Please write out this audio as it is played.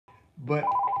But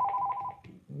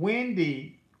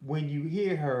Wendy, when you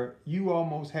hear her, you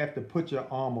almost have to put your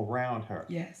arm around her.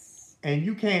 Yes. And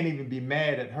you can't even be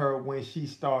mad at her when she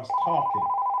starts talking.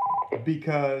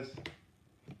 Because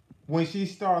when she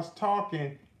starts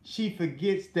talking, she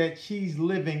forgets that she's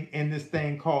living in this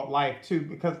thing called life too.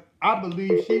 Because I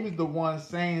believe she was the one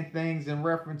saying things in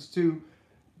reference to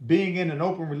being in an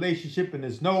open relationship and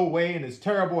there's no way and it's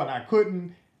terrible and I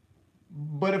couldn't.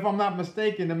 But if I'm not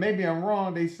mistaken, and maybe I'm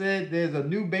wrong, they said there's a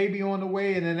new baby on the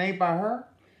way and it ain't by her.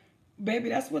 Baby,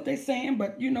 that's what they're saying,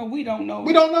 but you know, we don't know.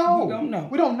 We don't know. We don't know.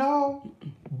 We don't know.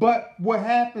 But what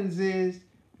happens is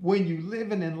when you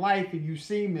living in life and you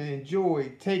seem to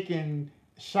enjoy taking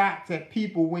shots at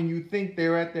people when you think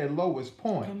they're at their lowest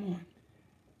point. Come on.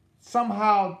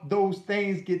 Somehow those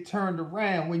things get turned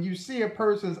around. When you see a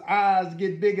person's eyes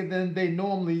get bigger than they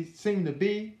normally seem to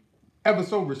be, ever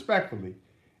so respectfully,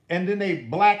 and then they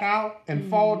black out and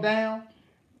fall down.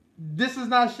 This is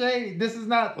not shade. This is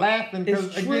not laughing.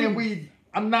 Because again,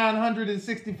 I'm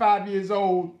 965 years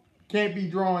old, can't be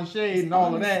drawing shade and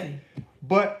all of that.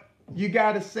 But you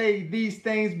got to say these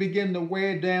things begin to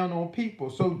wear down on people.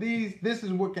 So this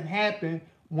is what can happen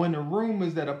when the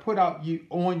rumors that are put out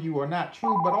on you are not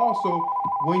true, but also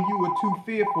when you are too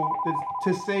fearful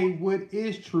to say what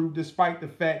is true, despite the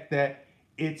fact that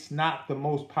it's not the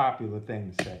most popular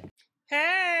thing to say.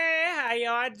 Hey, how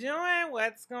y'all doing?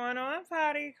 What's going on,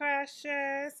 party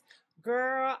crashers?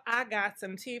 Girl, I got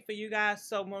some tea for you guys.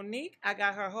 So Monique, I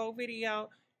got her whole video.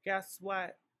 Guess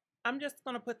what? I'm just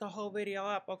going to put the whole video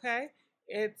up, okay?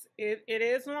 It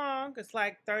is long. It's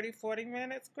like 30, 40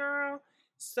 minutes, girl.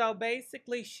 So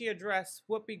basically, she addressed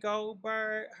Whoopi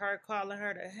Goldberg, her calling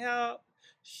her to help,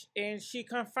 and she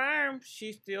confirmed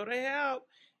she's still to help.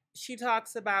 She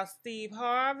talks about Steve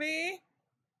Harvey.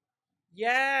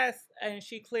 Yes, and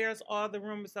she clears all the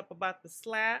rumors up about the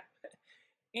slap.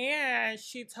 And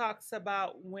she talks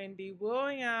about Wendy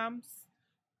Williams.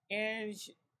 And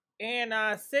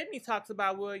Sydney talks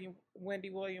about Wendy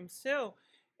Williams too.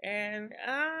 And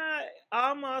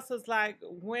almost was like,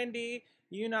 Wendy,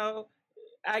 you know,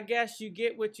 I guess you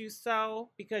get what you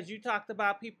sow because you talked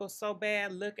about people so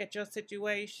bad. Look at your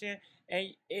situation.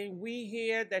 And we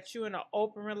hear that you're in an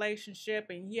open relationship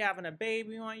and he having a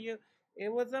baby on you.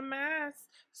 It was a mess.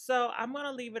 So I'm going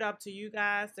to leave it up to you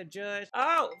guys to judge.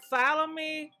 Oh, follow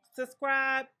me.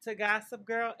 Subscribe to Gossip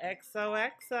Girl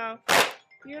XOXO.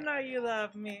 You know you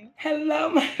love me. Hello,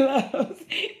 my loves.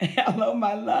 Hello,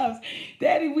 my loves.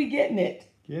 Daddy, we getting it.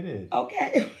 Get it.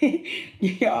 Okay.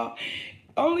 Y'all,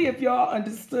 only if y'all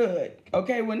understood.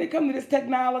 Okay, when it comes to this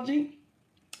technology,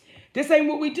 this ain't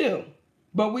what we do.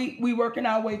 But we working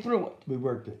our way through it. We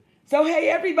worked it. So, hey,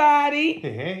 everybody.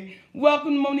 Hey, hey.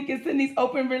 Welcome to Monique and Sydney's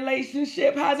Open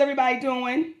Relationship. How's everybody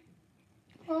doing?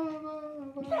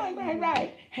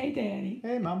 Right. Hey, Daddy.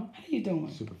 Hey, Mama. How you doing?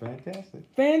 Super fantastic.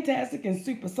 Fantastic and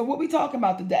super. So what we talking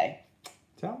about today?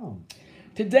 Tell them.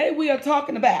 Today we are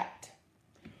talking about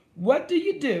what do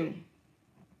you do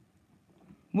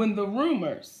when the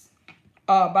rumors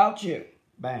are about you?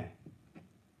 Bang.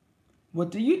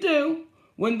 What do you do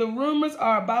when the rumors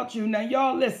are about you? Now,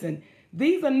 y'all listen.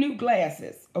 These are new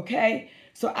glasses, okay?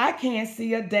 So I can't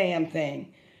see a damn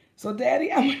thing. So,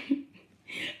 Daddy, I'm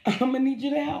going to need you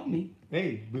to help me.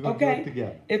 Hey, we're going to do it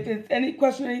together. If there's any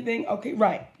question or anything, okay,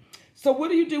 right. So what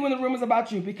do you do when the rumors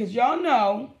about you? Because y'all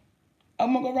know,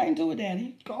 I'm going to go right into it,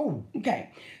 Daddy. Go. Okay.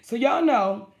 So y'all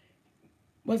know,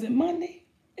 was it Monday?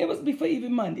 It was before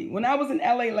even Monday. When I was in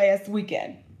LA last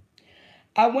weekend,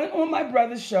 I went on my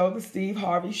brother's show, the Steve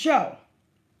Harvey Show.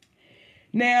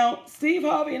 Now, Steve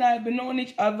Harvey and I have been knowing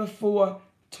each other for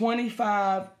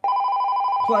 25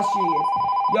 plus years.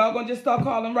 Y'all gonna just start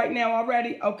calling right now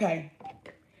already? Okay.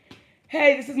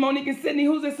 Hey, this is Monique and Sydney.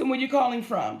 Who's this and where you calling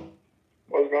from?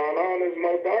 What's going on? This is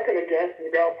Mo Duncan again from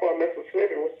Gulfport,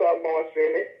 Mississippi. What's up, Mo and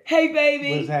Sydney? Hey,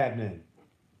 baby. What's happening?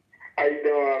 How you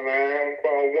doing, man?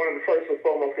 One of the first and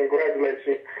foremost,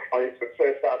 congratulations on your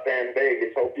success out there in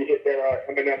Vegas. Hope you hit that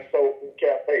M&M Soul Food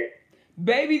Cafe.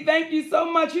 Baby, thank you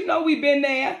so much. You know we've been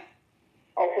there.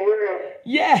 Oh, for real?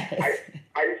 Yes.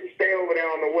 I used to stay over there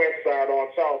on the west side on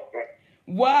Charleston.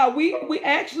 Wow, we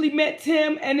actually met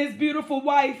Tim and his beautiful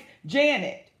wife,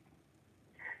 Janet.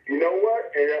 You know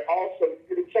what? And also, if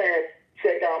you get a chance,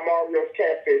 check out Mario's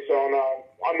Catfish on,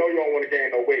 I know you don't want to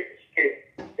gain no weight.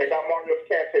 Check out Mario's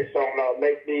Catfish on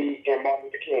Lake Mead and Martin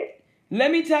Luther King.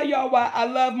 Let me tell y'all why I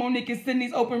love Monique and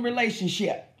Sydney's Open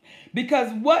Relationship.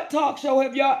 Because what talk show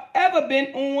have y'all ever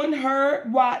been on,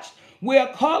 heard, watched, where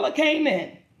a caller came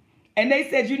in and they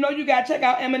said, you know, you got to check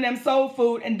out M&M Soul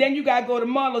Food and then you got to go to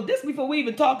Marlo. This before we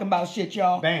even talking about shit,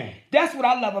 y'all. Bam. That's what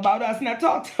I love about us. Now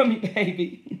talk to me,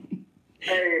 baby.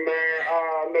 Hey, man,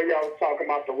 I know y'all was talking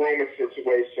about the Roman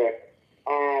situation.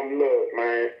 Look,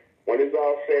 man, when it's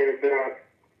all said and done,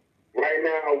 right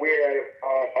now we're at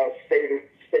a state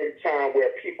of time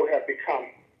where people have become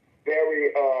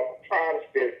very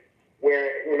Protestant,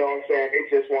 where, you know what I'm saying, they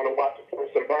just want to watch a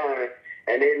person burn,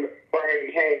 and they burn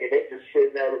and hang, and they just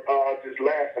sitting there just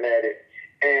laughing at it.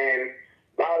 And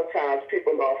a lot of times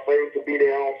people are afraid to be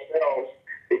their own selves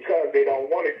because they don't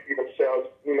want to see themselves,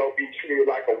 you know, be treated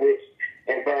like a witch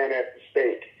and burn at the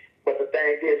stake. But the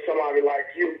thing is, somebody like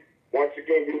you, once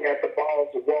again, you had the balls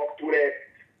to walk through that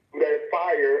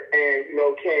fire and, you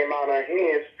know, came out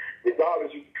unhinged,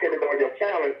 regardless you depended on your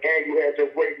talent, and you had your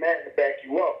great man to back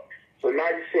you up. So now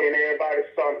you're seeing everybody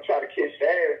starting to try to kiss your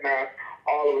ass now,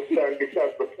 all of a sudden, because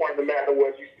the point of the matter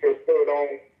was you still stood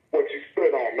on what you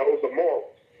stood on. Those are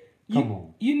morals. Come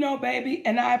on. You know, baby,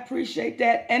 and I appreciate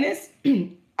that. And it's,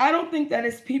 I don't think that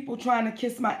it's people trying to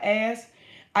kiss my ass.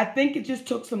 I think it just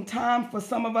took some time for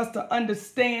some of us to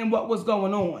understand what was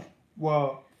going on.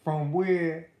 Well, from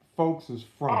where folks is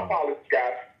from. I apologize.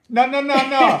 No.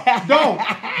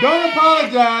 Don't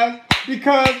apologize,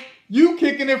 because you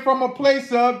kicking it from a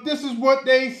place of this is what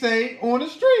they say on the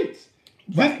streets.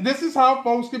 Right. This is how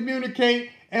folks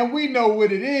communicate, and we know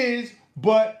what it is,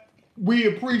 but we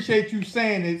appreciate you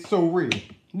saying it so real.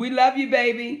 We love you,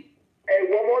 baby. Hey,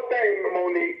 one more thing,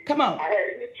 Monique. Come on. I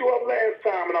had hit you up last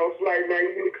time, and I was like, man,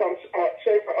 you need to come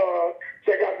check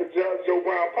out the Judge Joe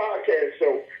Brown podcast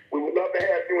show. We would love to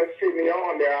have you and Sydney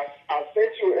on there. I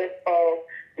sent you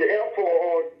the info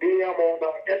on DM on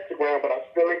Instagram, but I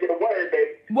still ain't get a word,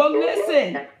 baby. Well,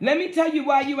 listen, let me tell you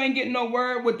why you ain't getting no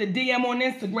word with the DM on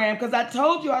Instagram, because I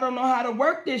told you I don't know how to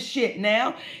work this shit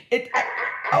now.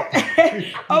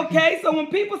 Okay, so when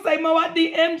people say, Mo, I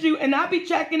DM'd you, and I be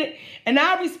checking it, and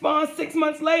I respond 6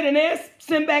 months later, and they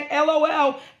send back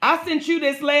LOL, I sent you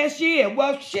this last year.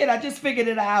 Well, shit, I just figured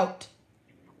it out.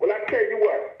 Well, I tell you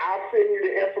what, I'll send you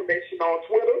the information on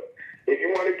Twitter. If you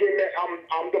want to get that,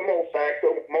 I'm the Mo Factor,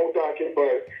 Mo Duncan,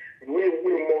 but we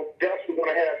most definitely want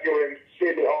to have you in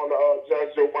Sydney on the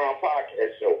Judge Joe Brown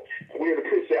podcast show. We'd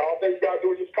appreciate all things you got to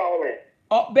do is just call in.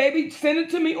 Oh, baby, send it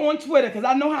to me on Twitter, because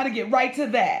I know how to get right to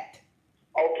that.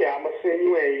 Okay, I'm going to send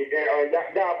you in.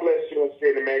 God bless you and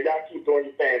Sydney, man. Y'all keep doing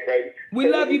your thing, baby. We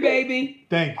love you, baby.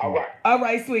 Thank you. All right. All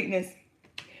right, sweetness.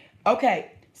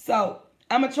 Okay, so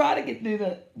I'm going to try to get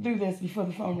through this before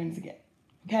the phone rings again.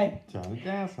 Okay? Trying to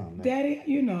dance on that. Daddy,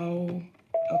 you know.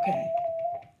 Okay.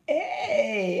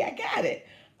 Hey, I got it.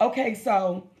 Okay,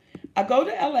 so I go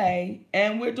to LA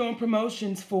and we're doing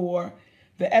promotions for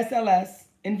the SLS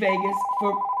in Vegas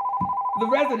for the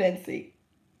residency.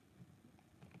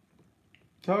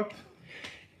 Talk.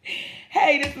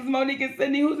 Hey, this is Monique and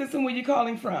Sydney. Who's this and where you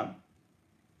calling from?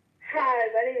 Hi,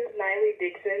 my name is Niley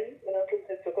Dixon, and I'm from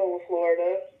Pensacola,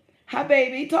 Florida. Hi,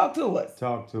 baby. Talk to us.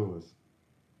 Talk to us.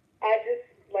 I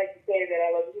just like to say that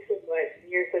I love you so much.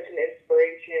 You're such an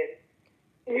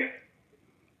inspiration.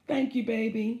 Thank you,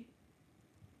 baby.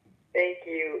 Thank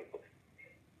you.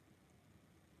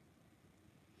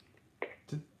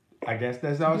 I guess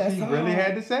that's all Bless she her really heart.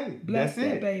 had to say. Bless That's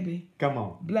that it. baby. Come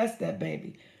on. Bless that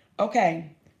baby.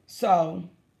 Okay, so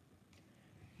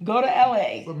go to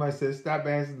LA. Somebody said stop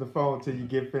answering the phone till you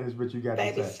get finished what you got to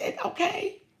Baby say. said,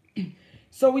 okay.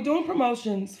 So we're doing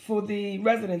promotions for the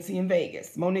residency in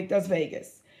Vegas. Monique does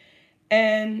Vegas.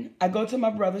 And I go to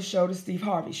my brother's show, the Steve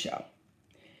Harvey show.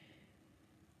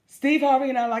 Steve Harvey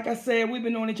and I, like I said, we've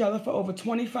been knowing each other for over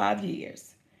 25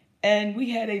 years. And we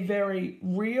had a very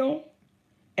real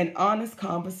and honest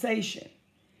conversation.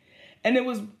 And it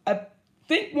was, I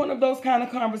think, one of those kind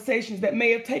of conversations that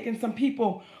may have taken some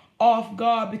people off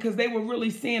guard because they were really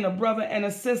seeing a brother and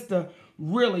a sister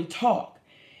really talk.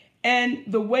 And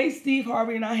the way Steve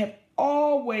Harvey and I have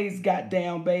always got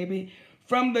down, baby,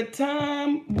 from the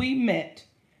time we met,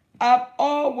 I've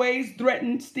always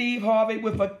threatened Steve Harvey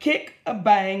with a kick, a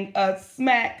bang, a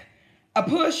smack, a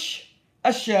push,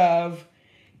 a shove,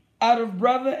 out of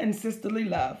brother and sisterly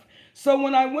love. So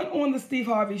when I went on the Steve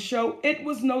Harvey show, it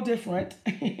was no different.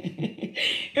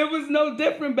 It was no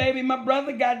different, baby. My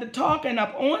brother got to talking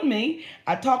up on me.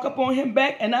 I talk up on him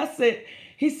back, and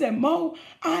he said, Mo,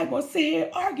 I ain't gonna sit here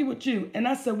and argue with you. And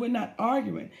I said, we're not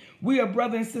arguing. We are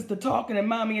brother and sister talking, and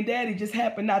mommy and daddy just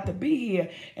happen not to be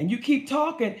here. And you keep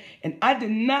talking. And I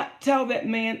did not tell that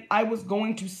man I was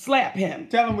going to slap him.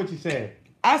 Tell him what you said.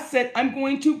 I said, I'm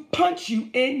going to punch you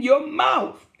in your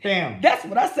mouth. Damn. That's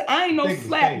what I said. I ain't no Big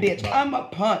slap, mistake, bitch. bro. I'm a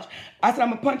punch. I said, I'm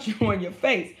going to punch you in your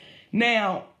face.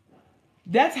 Now,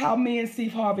 that's how me and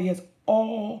Steve Harvey has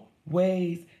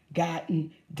always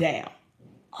gotten down.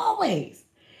 Always.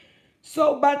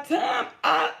 So by the time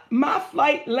my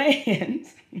flight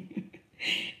lands,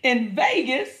 In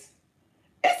Vegas,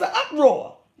 it's an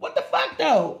uproar. What the fuck,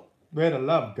 though? Where the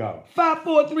love go? 5,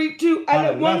 4, 3, 2. I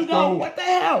let one go. What the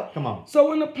hell? Come on. So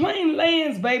when the plane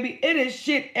lands, baby, it is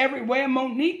shit everywhere.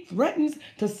 Monique threatens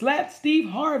to slap Steve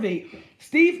Harvey.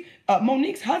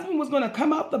 Monique's husband was going to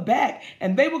come out the back,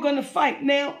 and they were going to fight.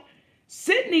 Now,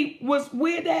 Sydney was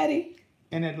where, Daddy?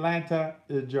 In Atlanta,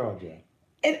 Georgia.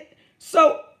 And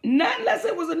so, not unless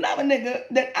it was another nigga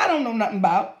that I don't know nothing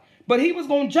about, but he was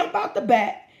going to jump out the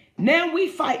back. Now we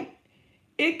fight.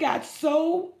 It got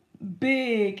so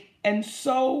big and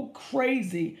so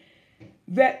crazy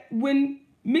that when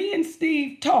me and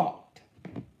Steve talked,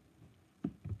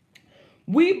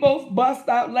 we both bust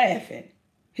out laughing.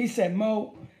 He said,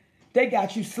 Mo, they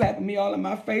got you slapping me all in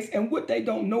my face, and what they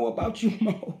don't know about you,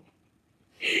 Mo,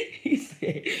 he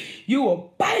said, you a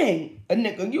bang a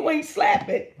nigga, you ain't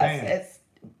slapping. I said,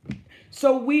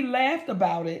 so we laughed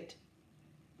about it,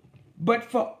 but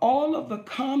for all of the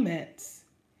comments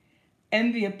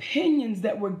and the opinions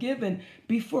that were given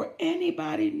before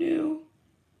anybody knew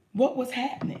what was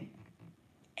happening.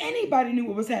 Anybody knew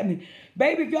what was happening.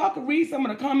 Baby, if y'all could read some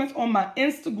of the comments on my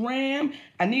Instagram,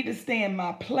 I need to stay in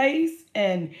my place,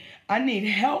 and I need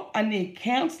help, I need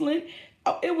counseling.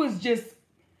 It was just,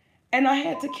 and I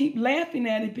had to keep laughing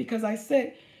at it because I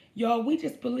said, y'all, we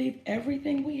just believe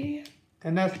everything we hear.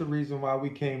 And that's the reason why we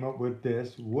came up with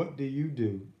this. What do you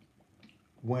do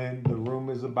when the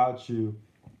rumors about you,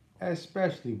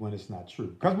 especially when it's not true?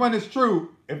 Because when it's true,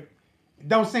 it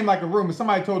don't seem like a rumor.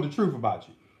 Somebody told the truth about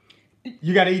you.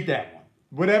 You got to eat that one.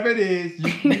 Whatever it is,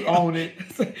 you own it.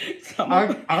 Some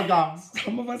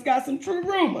of us got some true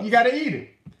rumors. You got to eat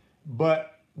it.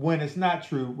 But when it's not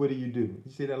true, what do? You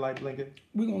see that light blinking?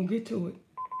 We're going to get to it.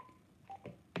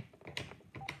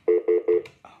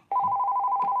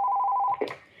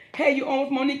 Hey, you on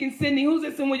with Monique and Sydney. Who's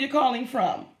this and where you're calling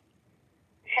from?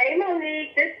 Hey,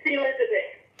 Monique. This is Elizabeth.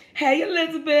 Hey,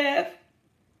 Elizabeth.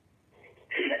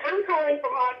 I'm calling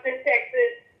from Austin,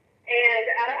 Texas, and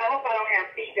I hope I don't have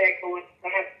feedback going.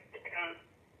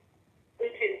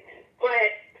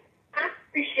 But I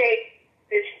appreciate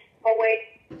this way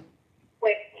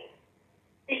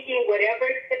speaking whatever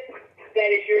that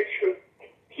is your truth.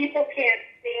 People can't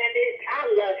stand it. I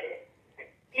love it.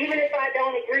 Even if I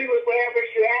don't agree with wherever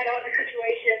you're at on the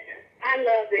situation, I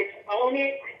love it. Own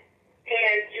it,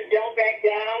 and you don't back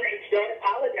down, and you don't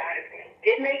apologize.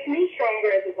 It makes me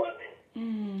stronger as a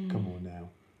woman. Come on now.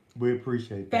 We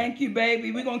appreciate that. Thank you,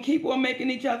 baby. We're going to keep on making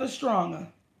each other stronger.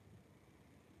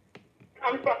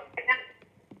 I'm sorry.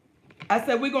 I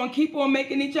said we're going to keep on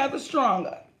making each other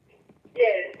stronger.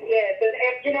 Yes. But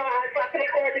if, if I could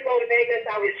afford to go to Vegas,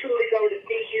 I would truly go to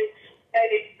see you. And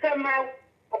if you come out.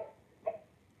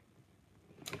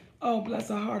 Oh, bless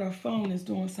her heart, her phone is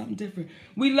doing something different.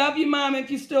 We love you, Mom,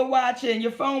 if you're still watching.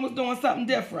 Your phone was doing something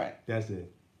different. That's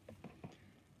it.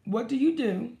 What do you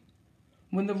do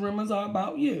when the rumors are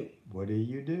about you? What do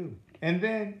you do? And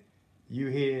then you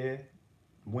hear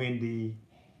Wendy,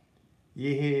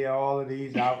 you hear all of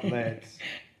these outlets.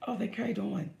 Oh, they carried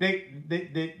on.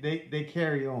 They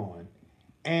carry on.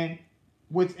 And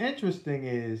what's interesting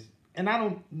is, and I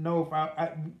don't know if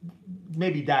I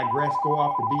maybe digress, go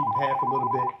off the beaten path a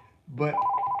little bit, but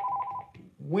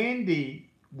Wendy,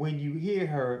 when you hear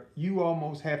her, you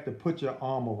almost have to put your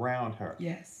arm around her.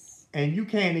 Yes. And you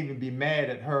can't even be mad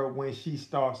at her when she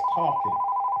starts talking,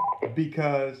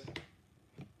 because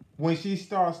when she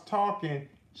starts talking,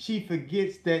 she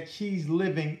forgets that she's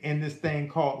living in this thing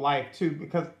called life too,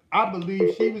 because I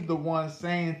believe she was the one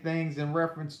saying things in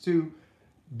reference to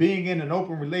being in an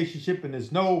open relationship and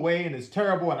there's no way and it's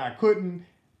terrible and I couldn't.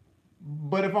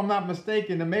 But if I'm not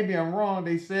mistaken, and maybe I'm wrong,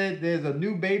 they said there's a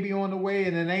new baby on the way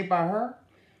and it ain't by her.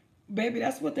 Baby,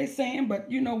 that's what they're saying, but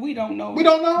we don't know. We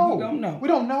don't know. We don't know. We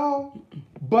don't know.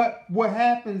 But what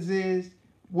happens is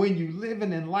when you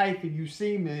living in life and you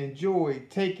seem to enjoy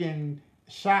taking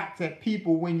shots at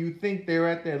people when you think they're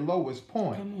at their lowest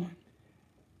point. Come on.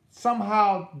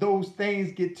 Somehow those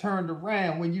things get turned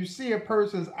around. When you see a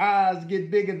person's eyes get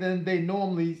bigger than they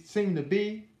normally seem to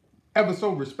be, ever so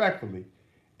respectfully,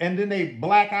 and then they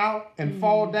black out and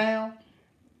fall down,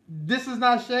 this is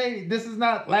not shade. This is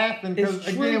not laughing, because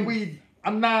again,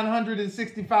 I'm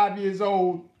 965 years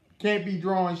old, can't be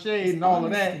drawing shade and all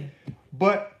of that.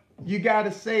 But you got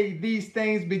to say these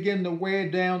things begin to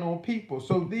wear down on people.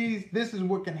 So this is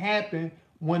what can happen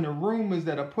when the rumors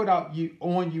that are put out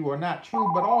on you are not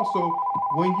true, but also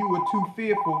when you are too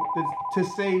fearful to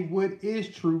say what is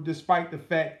true, despite the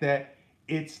fact that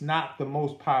it's not the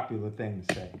most popular thing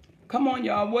to say. Come on,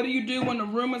 y'all. What do you do when the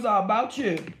rumors are about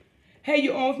you? Hey,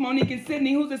 you're on with Monique and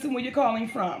Sydney. Who's this and where you're calling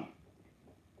from?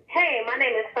 Hey, my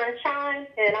name is Sunshine,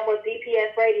 and I'm with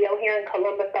DPS Radio here in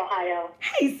Columbus, Ohio.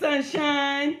 Hey,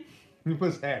 Sunshine.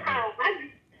 What's happening?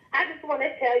 Hi, I just want to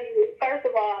tell you, first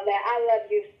of all, that I love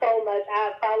you so much.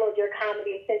 I've followed your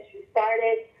comedy since you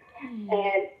started,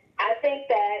 and I think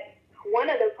that one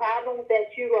of the problems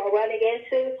that you are running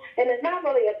into, and it's not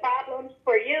really a problem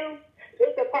for you,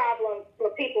 it's a problem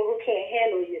for people who can't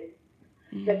handle you.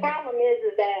 The problem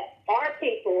is that our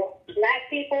people, black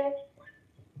people,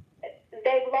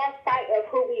 they've lost sight of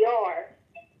who we are,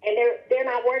 and they're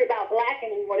not worried about black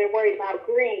anymore. They're worried about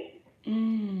green.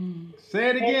 Say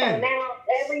it again. And so now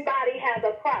everybody has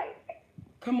a price.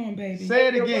 Come on, baby. Say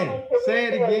it again. Say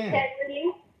it again.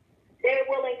 Integrity. They're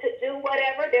willing to do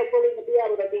whatever. They're willing to be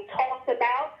able to be talked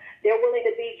about. They're willing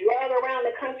to be drugged around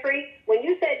the country. When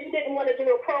you said you didn't want to do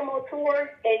a promo tour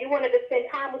and you wanted to spend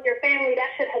time with your family, that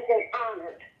should have been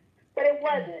honored. But it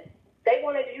wasn't. They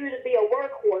wanted you to be a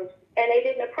workhorse, and they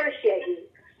didn't appreciate you.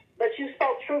 But you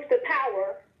spoke truth to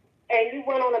power, and you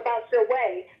went on about your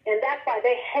way, and that's why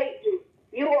they hate you.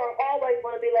 You are always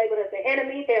going to be labeled as the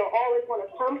enemy. They're always going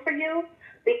to come for you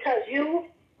because you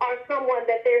are someone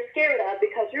that they're scared of,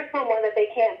 because you're someone that they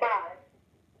can't buy.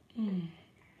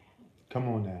 Come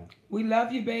on now. We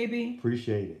love you, baby.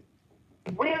 Appreciate it.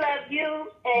 We love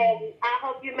you, and I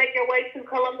hope you make your way to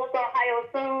Columbus, Ohio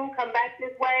soon. Come back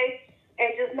this way,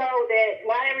 and just know that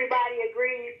not everybody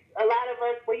agrees. A lot of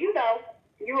us, well, you know,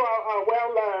 you are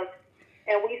well loved,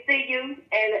 and we see you,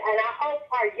 and I hope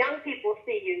our young people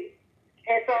see you.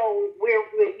 And so we're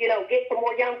get some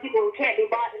more young people who can't be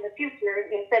bought in the future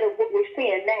instead of what we're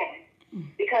seeing now,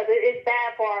 because it's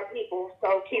bad for our people.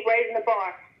 So keep raising the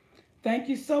bar. Thank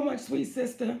you so much, sweet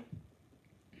sister.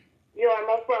 You are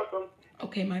most welcome.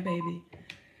 Okay, my baby.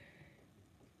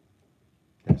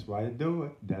 That's why you do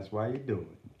it. That's why you do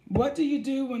it. What do you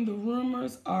do when the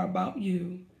rumors are about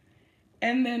you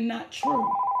and they're not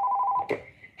true?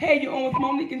 Hey, you're on with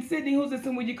Monique and Sydney. Who's this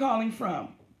and where you calling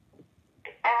from?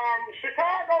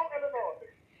 Chicago, Illinois.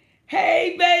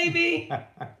 Hey, baby.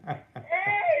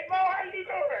 Hey, Mo, how you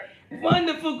doing?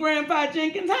 Wonderful, Grandpa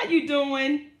Jenkins. How you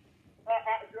doing?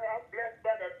 I'm blessed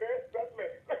by the best.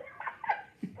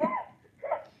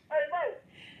 Hey, Mo.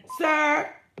 Sir.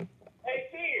 Hey,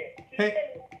 Sid.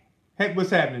 Hey,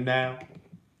 what's happening now?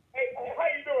 Hey, how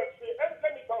you doing, Sid?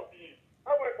 Let me talk to you. I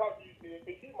want to talk to you, Sid,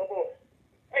 because you're my boy.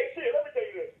 Hey, Sid, let me tell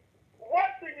you this.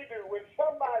 What do you do when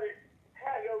somebody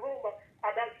has a rumor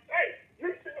about you? Hey,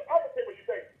 you should, I'm going to tell you what you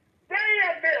say.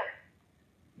 Damn now.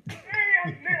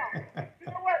 You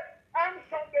know what? I'm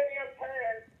so damn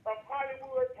tired of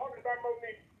Hollywood talking about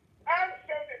Monique. I'm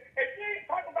so damn, if you ain't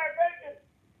talking about Vegas,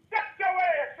 shut your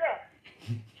ass up.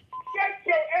 Shut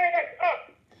your ass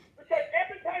up. Because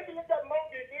every time you look at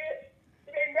Monique, it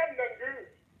ain't nothing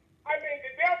good. I mean,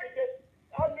 the devil just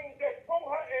pull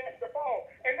her ass the ball.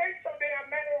 And they so damn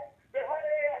mad that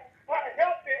her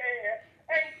healthy ass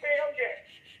ain't failed yet.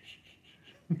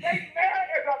 They mad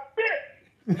as a bitch.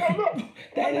 So look.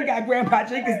 That ain't got Grandpa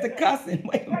Jenkins to cussing.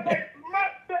 Wait a minute.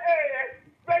 Mustard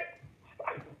ass,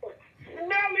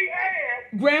 smelly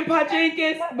ass. Grandpa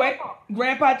Jenkins, wait.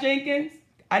 Grandpa Jenkins,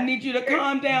 I need you to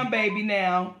calm down, baby,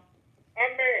 now.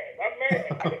 I'm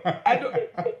mad. I don't.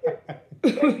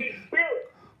 The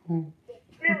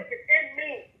spirit is in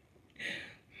me.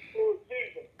 Oh,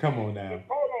 Jesus. Come on now. Just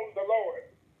call on the Lord.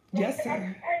 Yes, sir.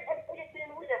 I'm just being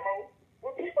real, Mo.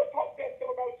 When people talk that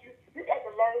stuff about you, you got to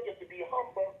learn just to be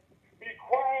humble, be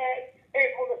quiet, and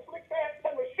on the slick side,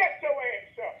 tell me, shut your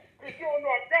ass up, because you don't know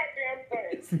a goddamn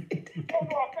thing. You don't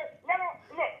know a thing.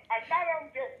 Look, I thought I'm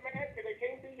just mad because they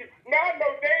can't be you. Now I know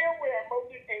damn well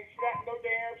Monique ain't slapped no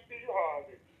damn Steve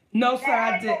Harvey. No, sir,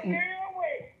 I know didn't. damn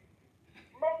well.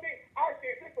 Monique, I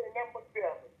said this is number 7.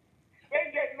 They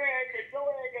just mad because your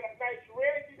ass got a nice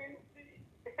residency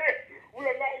with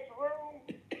a nice room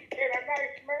and a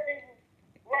nice man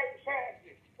right beside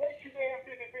you. They too damn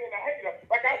busy being a hater.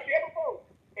 Like I said before,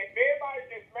 if everybody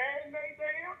just mad in their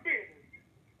damn business,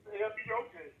 they'll be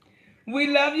okay. We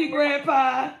love you,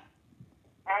 Grandpa.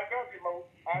 I love you, Mo.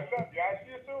 I love you. I'll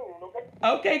see you soon, okay?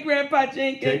 Okay, Grandpa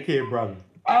Jenkins. Take care, brother.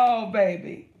 Oh,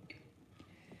 baby.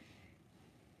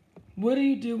 What do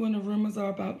you do when the rumors are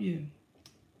about you?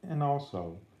 And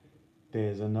also,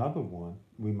 there's another one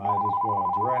we might as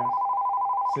well address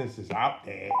since it's out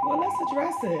there. Well, let's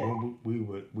address it.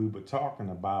 When we were talking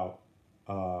about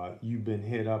you've been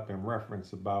hit up in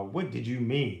reference about what did you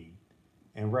mean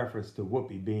in reference to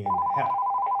Whoopi being the help.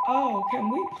 Oh, can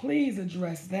we please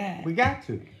address that? We got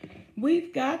to.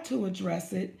 We've got to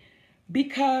address it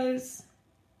because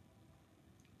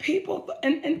people,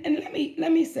 and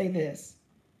let me say this.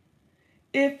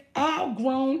 If our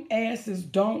grown asses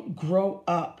don't grow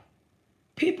up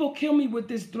People kill me with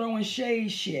this throwing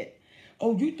shade shit.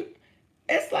 Oh,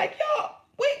 it's like, y'all,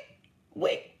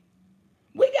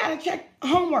 we gotta check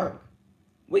homework.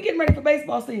 We getting ready for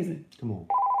baseball season. Come on.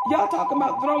 Y'all talking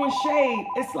about throwing shade.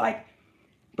 It's like,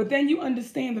 but then you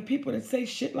understand the people that say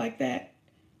shit like that,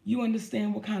 you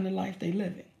understand what kind of life they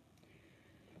live in.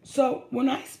 So when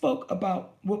I spoke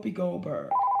about Whoopi Goldberg,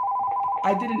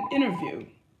 I did an interview,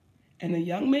 and a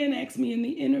young man asked me in the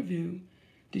interview,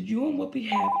 did you and Whoopi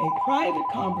have a private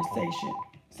conversation?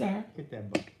 Sir? Hit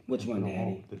that button. Which one,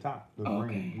 Daddy? The top. The Oh,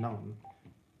 green. okay. No.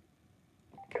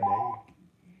 Daddy.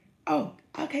 Oh,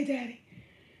 okay, Daddy.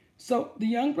 So the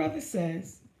young brother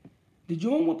says, did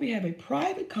you and Whoopi have a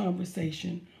private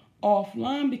conversation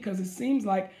offline? Because it seems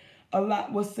like a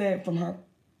lot was said from her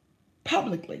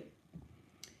publicly.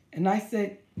 And I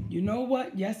said, you know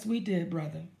what? Yes, we did,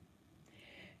 brother.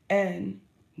 And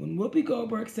when Whoopi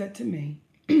Goldberg said to me,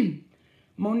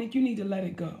 Monique, you need to let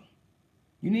it go.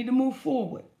 You need to move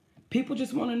forward. People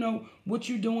just want to know what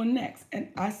you're doing next. And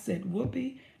I said,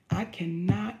 Whoopi, I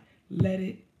cannot let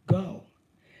it go.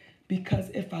 Because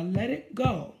if I let it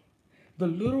go, the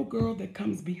little girl that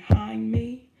comes behind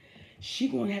me, she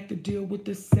going to have to deal with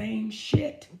the same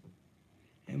shit.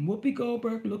 And Whoopi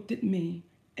Goldberg looked at me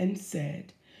and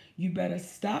said, you better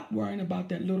stop worrying about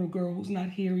that little girl who's not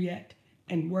here yet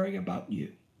and worry about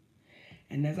you.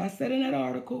 And as I said in that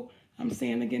article, I'm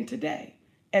saying again today,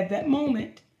 at that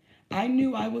moment, I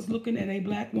knew I was looking at a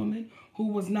black woman who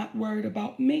was not worried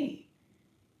about me.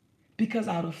 Because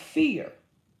out of fear,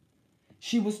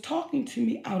 she was talking to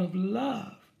me out of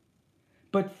love.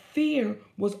 But fear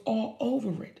was all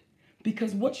over it.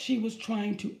 Because what she was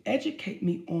trying to educate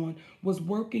me on was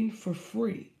working for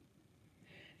free.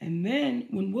 And then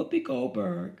when Whoopi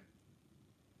Goldberg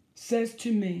says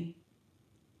to me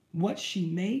what she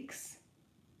makes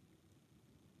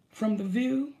from The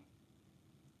View,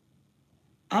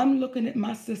 I'm looking at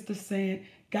my sister saying,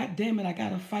 God damn it, I got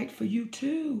to fight for you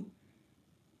too.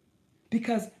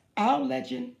 Because our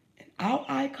legend and our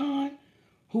icon,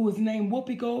 who is named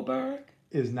Whoopi Goldberg,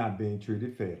 is not being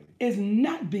treated fairly. Is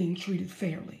not being treated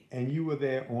fairly. And you were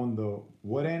there on the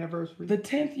what anniversary? The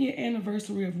 10th year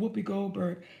anniversary of Whoopi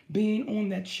Goldberg being on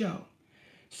that show.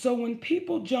 So when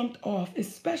people jumped off,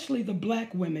 especially the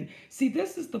black women, see,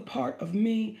 this is the part of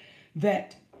me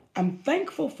that I'm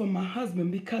thankful for my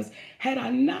husband, because had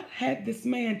I not had this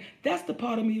man, that's the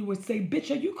part of me that would say,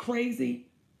 bitch, are you crazy?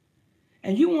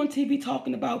 And you on TV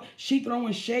talking about she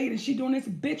throwing shade and she doing this.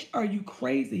 Bitch, are you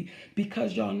crazy?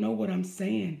 Because y'all know what I'm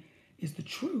saying is the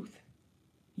truth.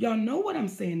 Y'all know what I'm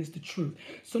saying is the truth.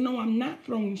 So no, I'm not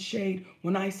throwing shade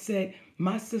when I said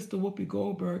my sister Whoopi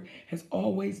Goldberg has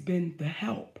always been the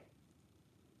help.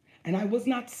 And I was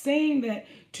not saying that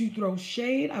to throw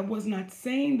shade. I was not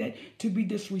saying that to be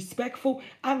disrespectful.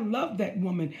 I love that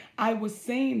woman. I was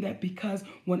saying that because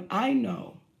when I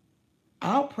know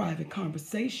our private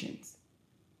conversations,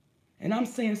 and I'm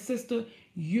saying, sister,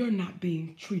 you're not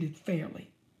being treated fairly.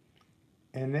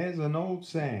 And there's an old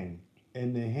saying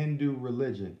in the Hindu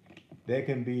religion, there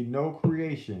can be no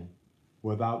creation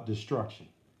without destruction.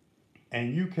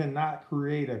 And you cannot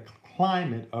create a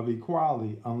climate of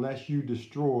equality unless you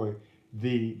destroy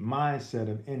the mindset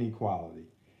of inequality.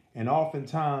 And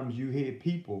oftentimes you hear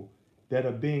people that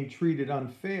are being treated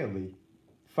unfairly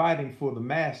fighting for the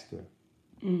master,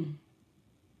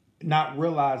 not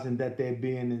realizing that they're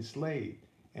being enslaved.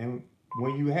 And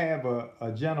when you have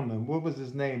a gentleman, what was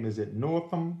his name? Is it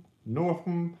Northam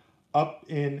up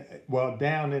in, well,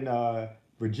 down in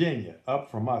Virginia,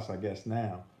 up from us, I guess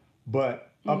now, but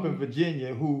up in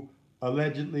Virginia, who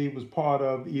allegedly was part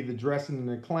of either dressing in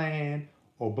the Klan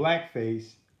or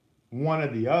blackface, one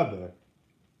or the other.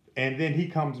 And then he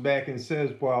comes back and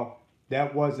says, well,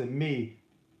 that wasn't me,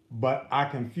 but I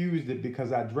confused it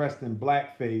because I dressed in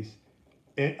blackface,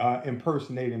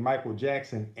 impersonating Michael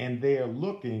Jackson, and they're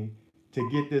looking to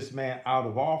get this man out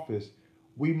of office.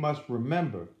 We must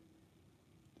remember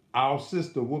our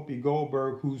sister Whoopi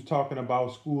Goldberg, who's talking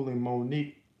about schooling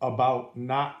Monique about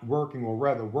not working, or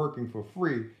rather working for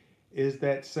free, is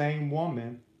that same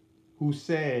woman who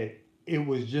said it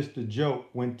was just a joke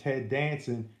when Ted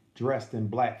Danson dressed in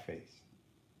blackface.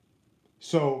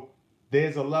 So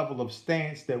there's a level of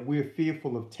stance that we're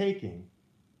fearful of taking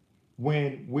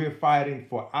when we're fighting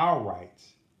for our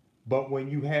rights. But when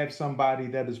you have somebody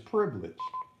that is privileged,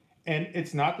 and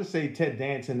it's not to say Ted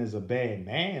Danson is a bad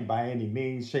man by any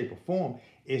means, shape, or form.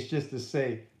 It's just to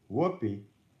say Whoopi,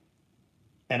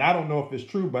 and I don't know if it's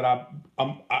true, but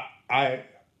I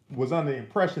was under the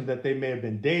impression that they may have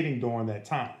been dating during that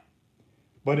time.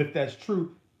 But if that's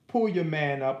true, pull your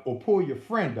man up or pull your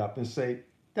friend up and say,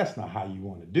 that's not how you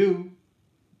want to do.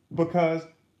 Because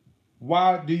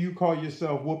why do you call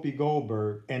yourself Whoopi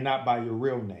Goldberg and not by your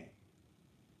real name?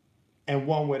 And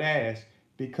one would ask,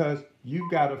 because you've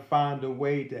got to find a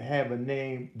way to have a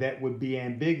name that would be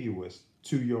ambiguous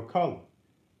to your color.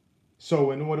 So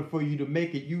in order for you to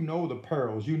make it, you know the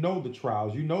perils, you know the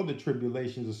trials, you know the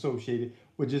tribulations associated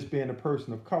with just being a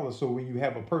person of color. So when you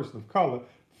have a person of color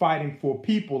fighting for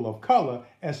people of color,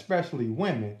 especially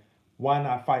women, why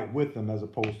not fight with them as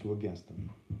opposed to against them?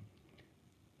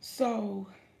 So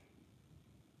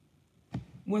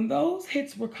when those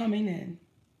hits were coming in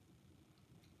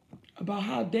about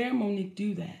how dare Monique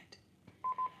do that,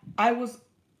 I was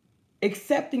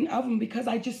accepting of them because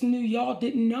I just knew y'all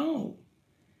didn't know.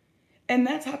 And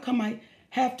that's how come I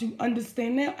have to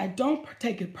understand now. I don't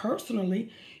take it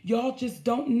personally. Y'all just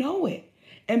don't know it.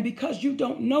 And because you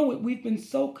don't know it, we've been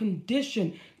so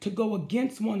conditioned to go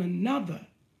against one another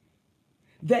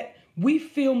that we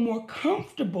feel more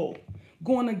comfortable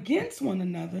going against one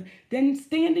another than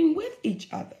standing with each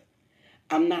other.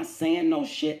 I'm not saying no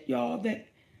shit, y'all,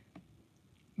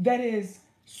 that is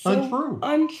so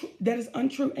untrue. That is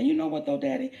untrue. And you know what though,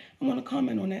 Daddy? I want to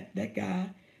comment on that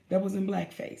guy that was in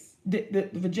blackface, the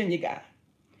Virginia guy.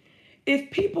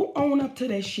 If people own up to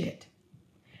their shit,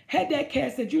 had that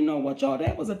cat said, you know what, y'all,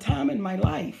 that was a time in my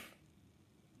life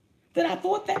that I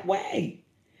thought that way.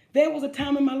 There was a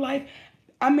time in my life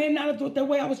I may not have thought that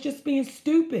way. I was just being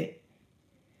stupid.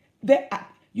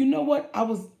 You know what?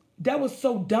 That was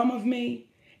so dumb of me.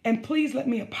 And please let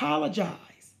me apologize.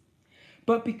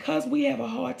 But because we have a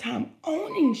hard time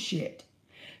owning shit,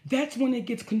 that's when it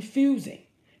gets confusing.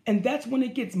 And that's when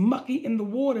it gets mucky in the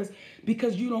waters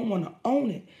because you don't want to own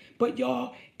it. But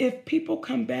y'all, if people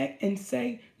come back and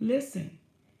say, listen,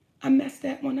 I messed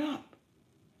that one up.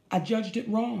 I judged it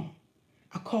wrong.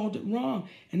 I called it wrong.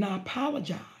 And I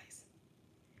apologize.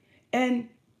 And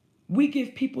we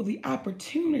give people the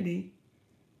opportunity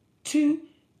to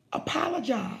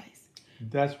apologize.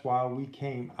 That's why we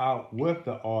came out with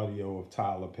the audio of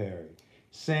Tyler Perry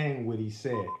saying what he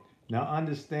said. Now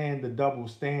understand the double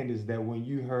standards that when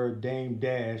you heard Dame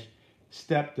Dash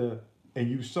and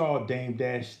you saw Dame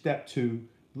Dash step to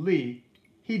Lee,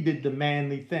 he did the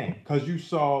manly thing because you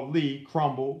saw Lee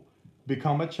crumble,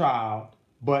 become a child,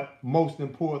 but most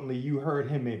importantly, you heard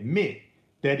him admit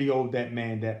that he owed that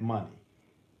man that money.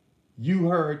 You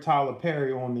heard Tyler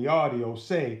Perry on the audio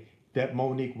say that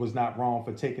Monique was not wrong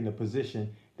for taking the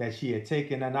position that she had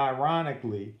taken. And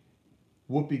ironically,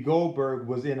 Whoopi Goldberg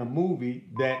was in a movie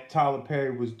that Tyler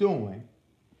Perry was doing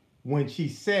when she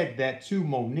said that to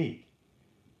Monique.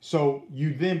 So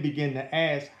you then begin to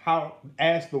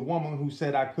ask the woman who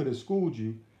said, I could have schooled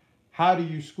you, how do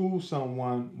you school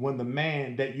someone when the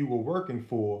man that you were working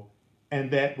for and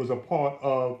that was a part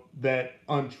of that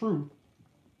untruth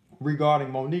regarding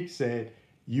Monique said,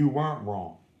 you weren't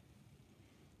wrong.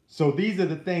 So these are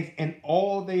the things, and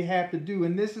all they have to do,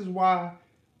 and this is why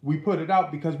we put it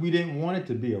out, because we didn't want it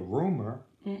to be a rumor.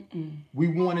 We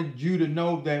wanted you to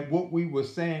know that what we were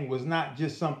saying was not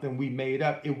just something we made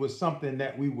up. It was something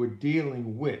that we were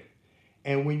dealing with.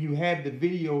 And when you have the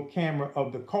video camera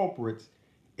of the culprits,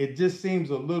 it just seems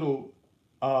a little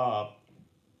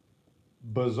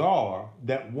bizarre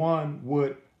that one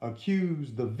would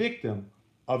accuse the victim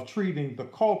of treating the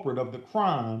culprit of the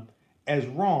crime as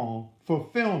wrong for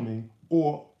filming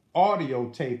or audio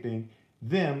taping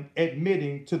them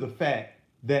admitting to the fact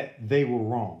that they were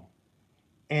wrong.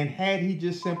 And had he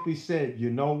just simply said, you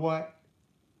know what,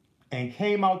 and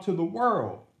came out to the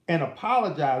world and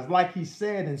apologized like he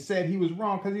said and said he was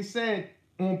wrong, because he said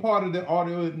on part of the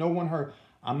audio that no one heard,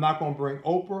 I'm not going to bring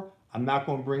Oprah, I'm not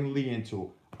going to bring Lee into it.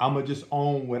 I'm going to just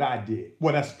own what I did.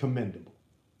 Well, that's commendable.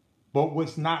 But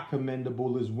what's not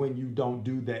commendable is when you don't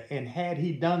do that. And had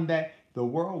he done that, the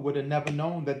world would have never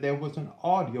known that there was an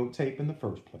audio tape in the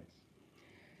first place.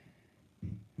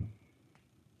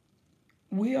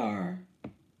 We are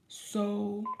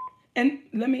so, and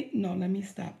let me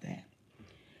stop that.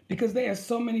 Because there are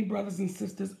so many brothers and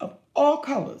sisters of all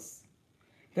colors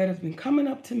that have been coming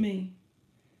up to me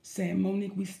saying,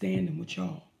 Monique, we standing with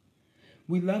y'all.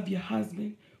 We love your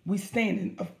husband. We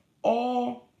standing of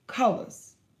all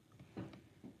colors.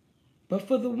 But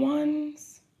for the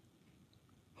ones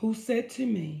who said to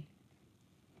me,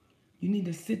 you need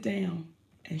to sit down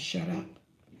and shut up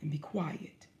and be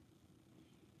quiet.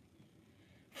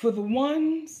 For the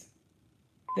ones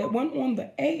that went on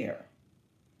the air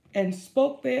and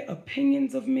spoke their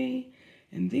opinions of me,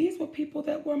 and these were people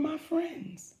that were my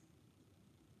friends.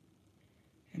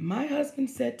 And my husband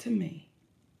said to me,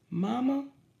 Mama,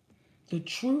 the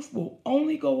truth will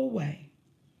only go away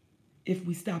if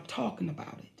we stop talking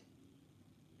about it.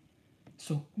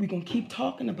 So we're going to keep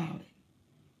talking about it.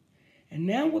 And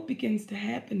now what begins to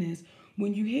happen is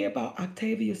when you hear about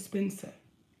Octavia Spencer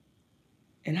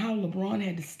and how LeBron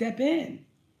had to step in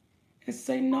and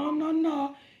say,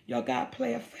 no, y'all got to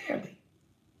play it fairly.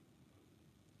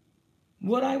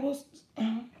 What I was...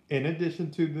 In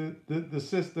addition to the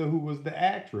sister who was the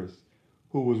actress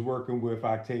who was working with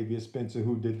Octavia Spencer,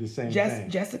 who did the same thing.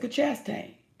 Jessica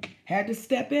Chastain had to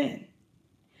step in.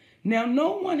 Now,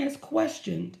 no one has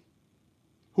questioned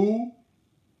who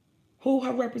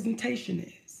her representation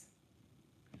is.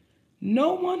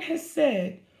 No one has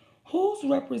said who's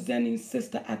representing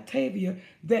Sister Octavia,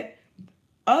 that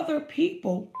other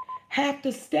people have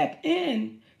to step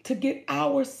in to get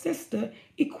our sister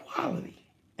equality.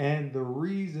 And the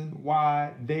reason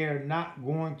why they're not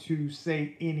going to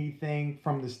say anything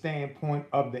from the standpoint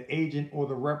of the agent or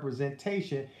the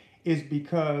representation is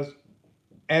because,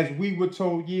 as we were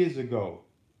told years ago,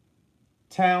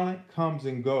 talent comes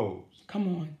and goes. Come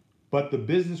on. But the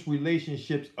business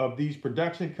relationships of these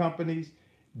production companies,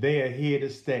 they are here to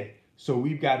stay. So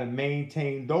we've got to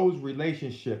maintain those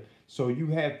relationships so you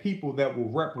have people that will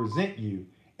represent you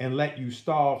and let you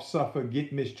starve, suffer,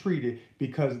 get mistreated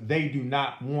because they do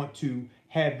not want to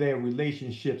have their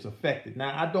relationships affected.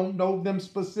 Now, I don't know them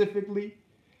specifically,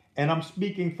 and I'm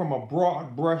speaking from a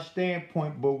broad brush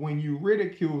standpoint, but when you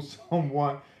ridicule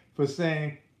someone for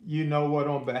saying, you know what,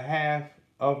 on behalf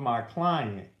of my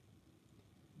client,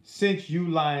 since you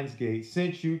Lionsgate,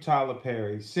 since you Tyler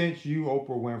Perry, since you Oprah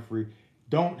Winfrey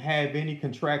don't have any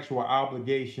contractual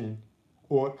obligation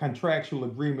or contractual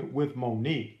agreement with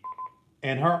Monique,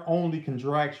 and her only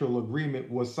contractual agreement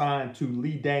was signed to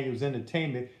Lee Daniels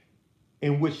Entertainment,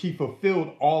 in which she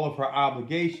fulfilled all of her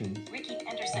obligations,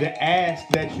 the ask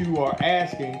that you are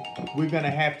asking, we're going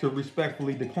to have to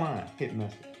respectfully decline. Hit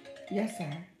message. Yes,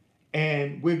 sir.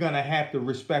 And we're going to have to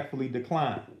respectfully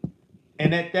decline.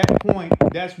 And at that point,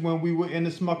 that's when we were in the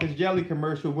Smucker's Jelly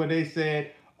commercial where they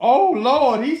said, oh,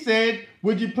 Lord, he said,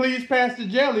 would you please pass the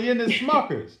jelly in the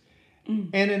Smucker's?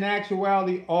 And in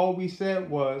actuality, all we said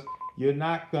was, you're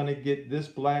not going to get this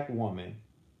black woman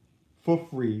for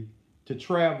free to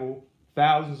travel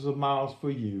thousands of miles for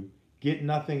you, get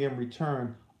nothing in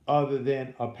return other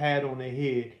than a pat on the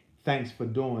head. Thanks for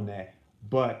doing that.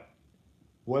 But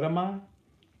what am I?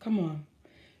 Come on.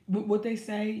 What they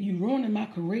say, you ruining my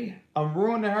career. I'm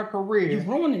ruining her career. You're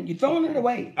ruining it. You're throwing it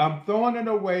away. I'm throwing it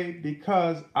away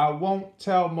because I won't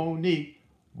tell Monique,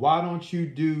 why don't you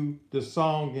do the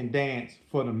song and dance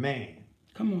for the man?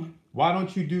 Come on. Why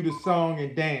don't you do the song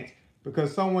and dance?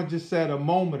 Because someone just said a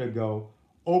moment ago,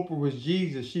 Oprah was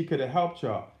Jesus. She could have helped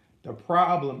y'all. The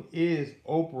problem is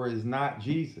Oprah is not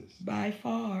Jesus. By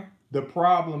far. The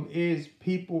problem is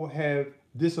people have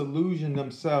disillusioned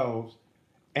themselves,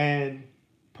 and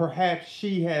perhaps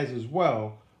she has as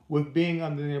well, with being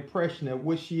under the impression that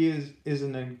what she is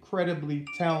an incredibly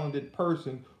talented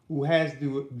person who has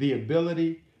the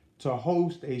ability to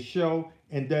host a show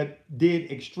and that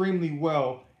did extremely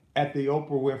well at the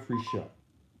Oprah Winfrey Show.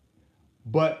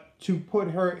 But to put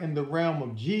her in the realm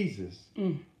of Jesus,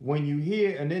 when you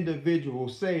hear an individual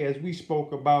say, as we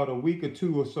spoke about a week or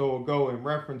two or so ago in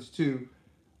reference to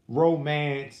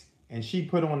romance, and she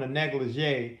put on a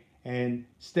negligee, and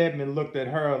Stedman looked at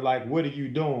her like, what are you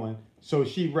doing? So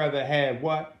she'd rather have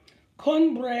what?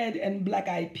 Cornbread and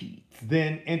black-eyed peas.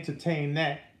 Then entertain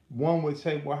that. One would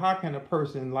say, well, how can a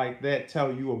person like that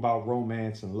tell you about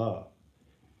romance and love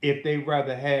if they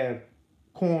rather have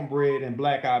cornbread and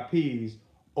black-eyed peas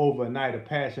over a night of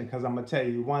passion? Because I'm going to tell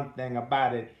you one thing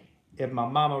about it. If my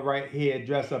mama right here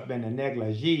dress up in a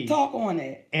negligee. Talk on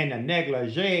it. And a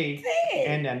negligee.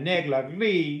 And a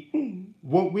negligee.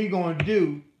 What we going to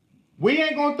do, we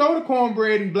ain't going to throw the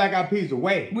cornbread and black-eyed peas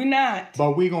away. We're not.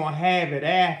 But we going to have it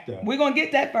after. We're going to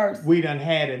get that first. We done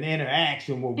had an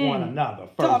interaction with one another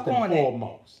first and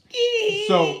foremost.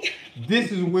 So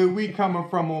this is where we coming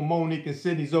from on Monique and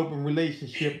Sydney's open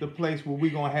relationship, the place where we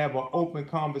going to have an open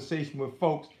conversation with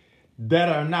folks that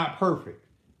are not perfect.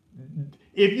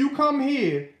 If you come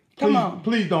here,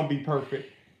 please don't be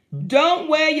perfect. Don't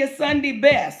wear your Sunday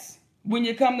best when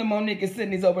you come to Monique and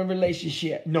Sydney's open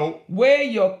relationship. Nope. Wear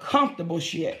your comfortable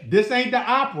shit. This ain't the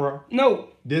opera. No.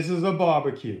 This is a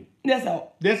barbecue. That's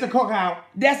all. This a cookout.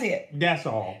 That's it. That's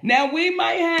all. Now, we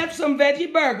might have some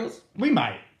veggie burgers. We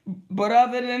might. But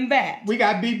other than that. We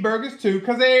got beef burgers too,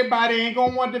 because everybody ain't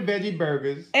going to want the veggie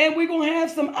burgers. And we're going to have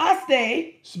some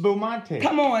Aste. Spumante.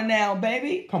 Come on now,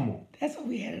 baby. Come on. That's what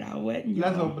we had at our wedding, y'all.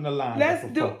 Let's open the line. Let's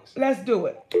do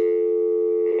it.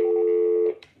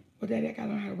 Well, Daddy, I got to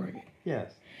learn how to work it.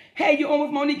 Yes. Hey, you're on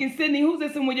with Monique and Sydney. Who's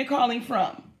this and where you're calling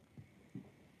from?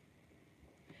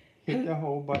 Hit the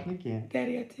whole button again.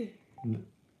 Daddy, I did.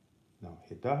 No,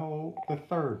 hit the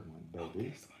third one. baby.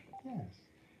 this one. Yes.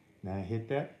 Now hit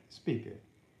that speaker.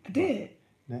 I did.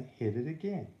 Now hit it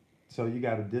again. So you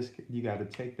gotta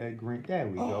take that green. There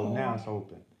we go. Now it's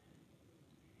open.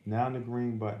 Now the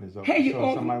green button is open. Hey, so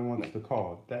if somebody wants to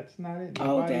call. That's not it.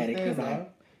 Nobody's Daddy, there, love.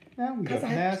 Now we go.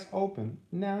 Now it's open.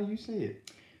 Now you see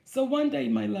it. So one day,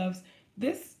 my loves,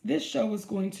 this show is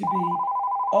going to be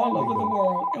all over the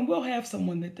world, and we'll have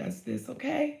someone that does this,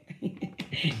 okay?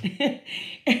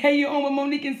 Hey, you're on with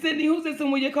Monique and Sydney. Who's this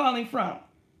and where you're calling from?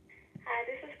 Hi,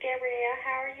 this is Gabrielle.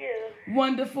 How are you?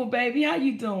 Wonderful, baby. How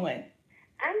you doing?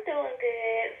 I'm doing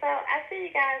good. So I see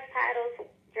you guys' titles.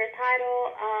 Your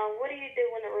title, what do you do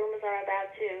when the rumors are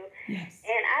about you? Yes.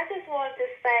 And I just wanted to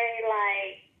say,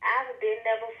 like, I've been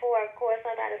there before. Of course,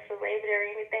 I'm not a celebrity or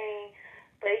anything,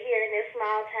 but here in this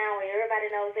small town where everybody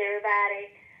knows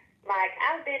everybody, like,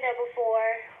 I've been there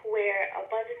before where a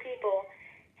bunch of people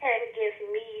came against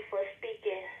me for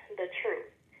speaking the truth.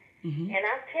 Mm-hmm. And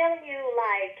I'm telling you,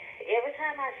 like, every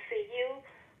time I see you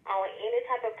on any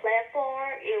type of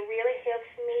platform, it really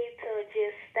helps me to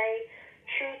just stay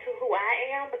true to who I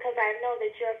am, because I know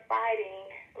that you're fighting,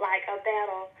 like, a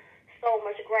battle so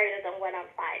much greater than what I'm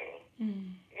fighting. Mm.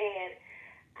 And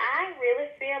I really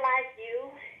feel like you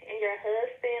and your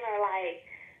husband are, like,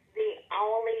 the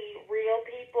only real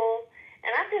people,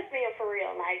 and I'm just being for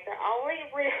real, like, the only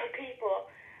real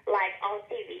people, like, on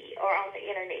TV or on the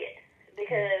internet,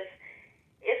 because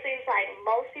it seems like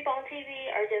most people on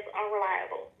TV are just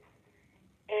unreliable.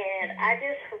 And I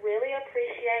just really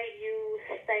appreciate you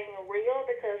staying real,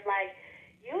 because, like,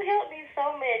 you helped me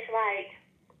so much. Like,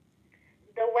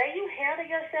 the way you handle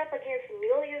yourself against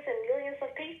millions and millions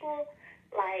of people,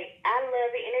 like, I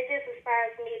love it. And it just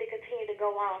inspires me to continue to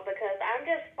go on, because I'm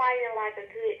just fighting like a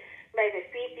good maybe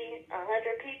 50,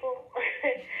 100 people.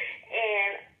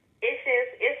 And it's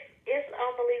just, it's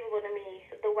unbelievable to me,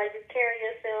 the way you carry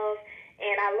yourself.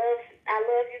 And I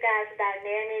love you guys'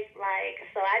 dynamic, like,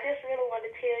 so I just really want to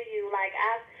tell you, like,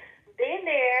 I've been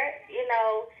there, you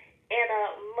know, in a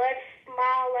much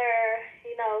smaller,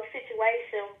 you know,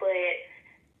 situation, but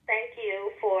thank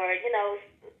you for, you know,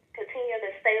 continuing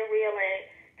to stay real and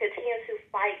continue to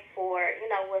fight for, you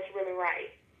know, what's really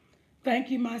right. Thank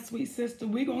you, my sweet sister.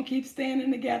 We're going to keep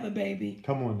standing together, baby.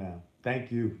 Come on now.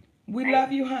 Thank you. We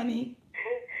love you, honey.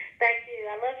 Thank you.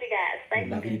 I love you guys. Thank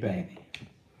you. Love you, baby.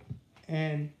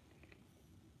 And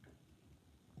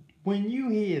when you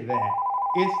hear that,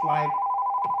 it's like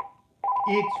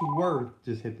it's worth.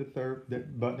 Just hit the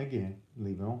button again.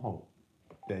 Leave it on hold.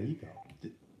 There you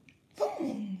go.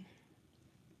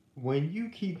 When you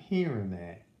keep hearing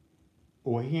that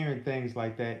or hearing things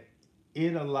like that,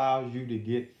 it allows you to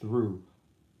get through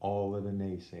all of the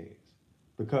naysayers.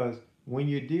 Because when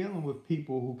you're dealing with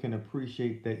people who can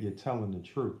appreciate that you're telling the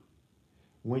truth,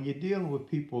 when you're dealing with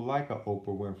people like a Oprah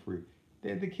Winfrey,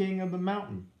 they're the king of the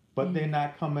mountain, but they're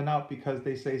not coming out because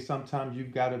they say sometimes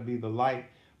you've got to be the light.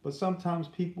 But sometimes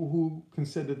people who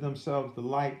consider themselves the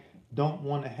light don't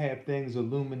want to have things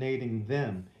illuminating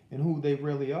them and who they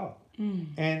really are.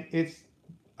 And it's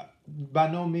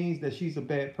by no means that she's a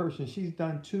bad person. She's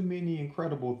done too many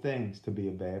incredible things to be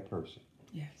a bad person.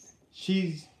 Yes.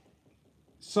 She's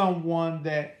someone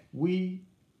that we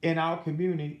in our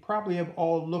community probably have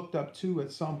all looked up to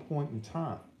at some point in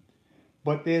time.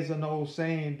 But there's an old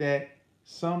saying that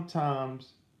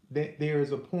sometimes that there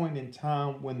is a point in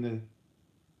time when the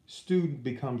student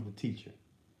becomes the teacher.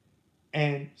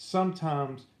 And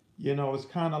sometimes, you know, it's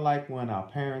kind of like when our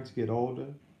parents get older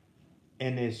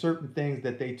and there's certain things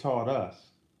that they taught us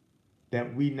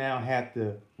that we now have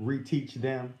to reteach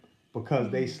them because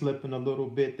they slipping a little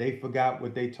bit. They forgot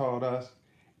what they taught us.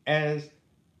 As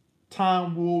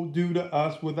time will do to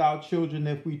us with our children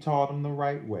if we taught them the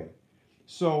right way.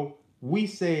 So we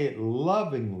say it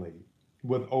lovingly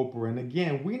with Oprah. And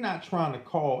again, we're not trying to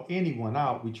call anyone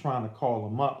out. We're trying to call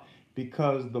them up,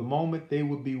 because the moment they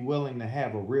would be willing to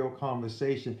have a real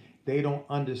conversation, they don't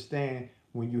understand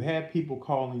when you have people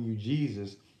calling you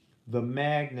Jesus, the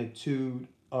magnitude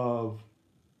of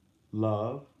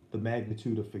love, the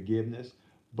magnitude of forgiveness,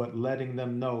 but letting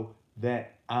them know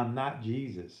that I'm not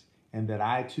Jesus and that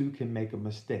I too can make a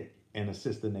mistake. And a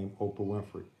sister named Oprah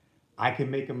Winfrey, I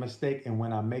can make a mistake, and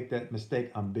when I make that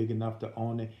mistake, I'm big enough to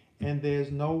own it. And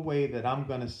there's no way that I'm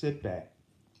going to sit back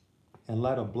and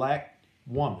let a black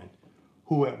woman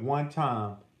who at one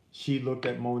time, she looked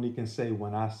at Monique and say,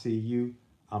 when I see you,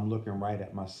 I'm looking right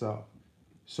at myself.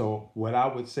 So what I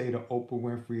would say to Oprah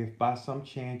Winfrey, if by some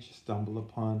chance you stumble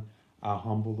upon our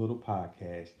humble little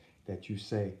podcast, that you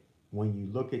say, when you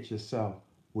look at yourself,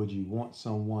 would you want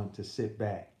someone to sit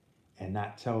back and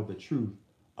not tell the truth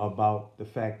about the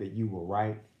fact that you were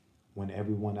right when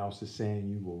everyone else is saying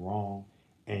you were wrong,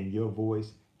 And your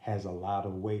voice has a lot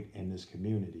of weight in this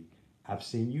community. I've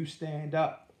seen you stand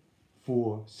up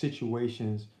for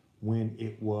situations when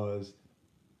it was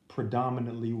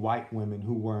predominantly white women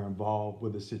who were involved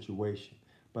with a situation.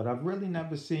 But I've really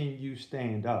never seen you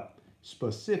stand up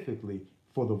specifically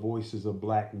for the voices of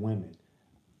black women.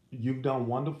 You've done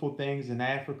wonderful things in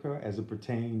Africa as it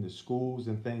pertains to schools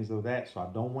and things of that, so I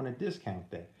don't want to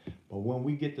discount that. But when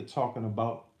we get to talking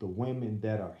about the women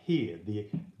that are here,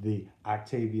 the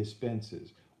Octavia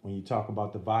Spencers, when you talk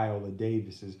about the Viola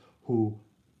Davises, who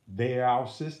they're our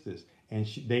sisters, and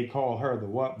they call her the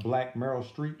what? Black Meryl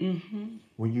Streep. Mm-hmm.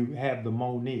 When you have the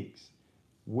Moniques,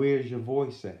 where's your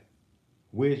voice at?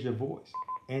 Where's your voice?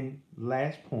 And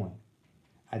last point,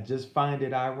 I just find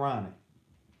it ironic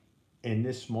in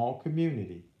this small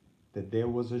community that there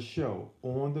was a show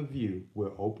on The View where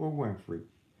Oprah Winfrey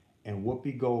and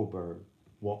Whoopi Goldberg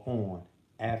were on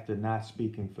after not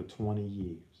speaking for 20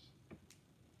 years.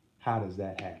 How does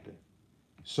that happen?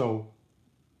 So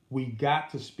we got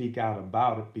to speak out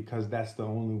about it because that's the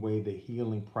only way the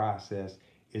healing process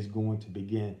is going to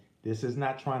begin. This is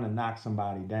not trying to knock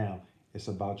somebody down. It's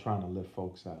about trying to lift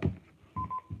folks up.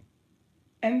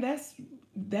 And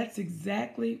that's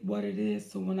exactly what it is.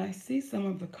 So when I see some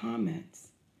of the comments,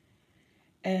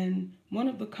 and one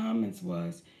of the comments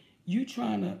was, you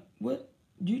trying to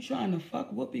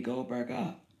fuck Whoopi Goldberg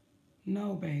up?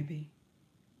 No, baby.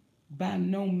 By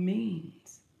no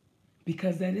means.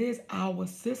 Because that is our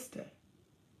sister.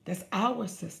 That's our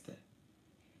sister.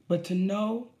 But to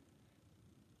know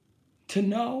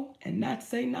and not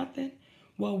say nothing,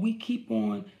 well, we'll keep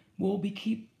being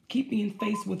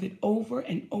faced with it over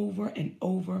and over and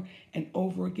over and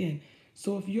over again.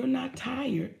 So if you're not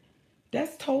tired,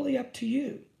 that's totally up to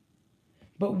you.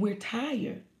 But we're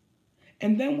tired.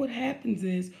 And then what happens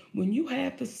is when you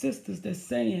have the sisters that's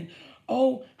saying,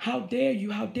 oh, how dare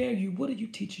you, what are you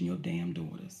teaching your damn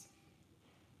daughters?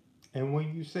 And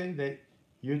when you say that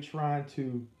you're trying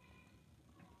to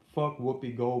fuck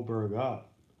Whoopi Goldberg up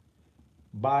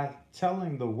by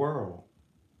telling the world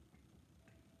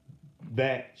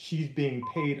that she's being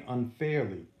paid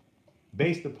unfairly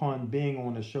based upon being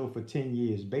on the show for 10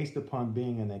 years, based upon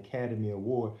being an Academy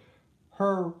Award,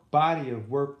 her body of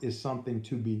work is something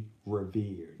to be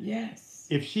revered. Yes.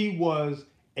 If she was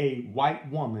a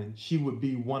white woman, she would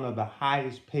be one of the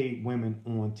highest paid women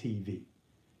on TV,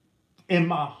 in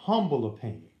my humble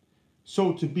opinion.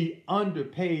 So to be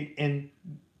underpaid, and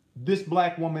this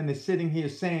black woman is sitting here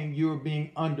saying you're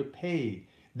being underpaid.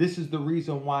 This is the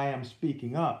reason why I'm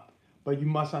speaking up. But you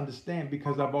must understand,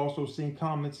 because I've also seen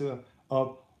comments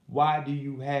of why do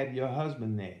you have your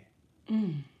husband there?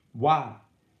 Why?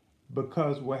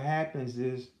 Because what happens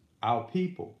is our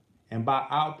people, and by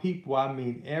our people, I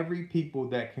mean every people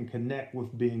that can connect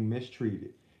with being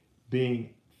mistreated,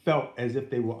 being felt as if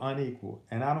they were unequal.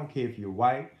 And I don't care if you're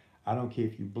white, I don't care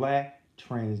if you're black,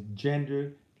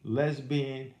 transgender,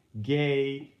 lesbian,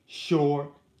 gay,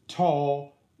 short,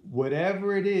 tall,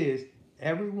 whatever it is,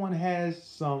 everyone has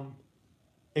some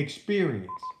experience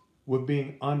with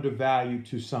being undervalued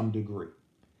to some degree.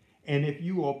 And if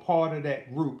you are part of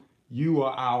that group, you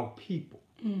are our people.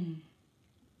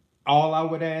 All I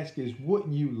would ask is,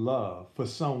 wouldn't you love for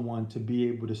someone to be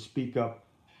able to speak up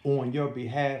on your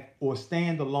behalf or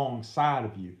stand alongside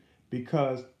of you?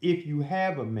 Because if you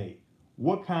have a mate,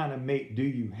 what kind of mate do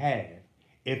you have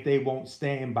if they won't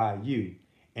stand by you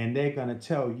and they're going to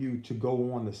tell you to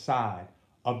go on the side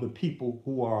of the people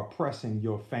who are oppressing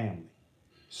your family?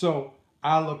 So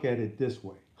I look at it this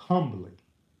way, humbly.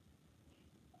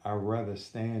 I'd rather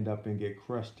stand up and get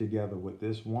crushed together with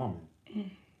this woman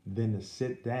than to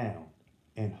sit down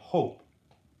and hope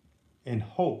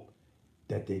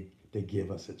that they give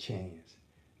us a chance.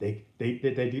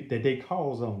 They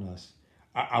calls on us.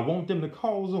 I want them to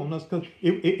calls on us, because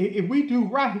if we do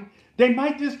right, they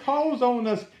might just calls on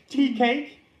us. Tea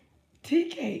cake. Tea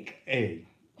cake. Hey,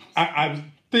 I was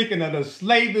thinking of the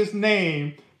slavest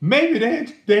name. Maybe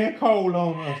they're called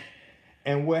on us.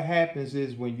 And what happens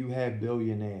is when you have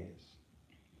billionaires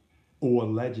or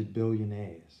alleged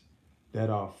billionaires that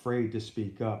are afraid to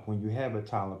speak up, when you have a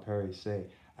Tyler Perry say,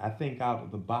 I think out of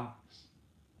the box.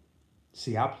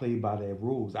 See, I played by their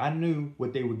rules. I knew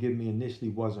what they would give me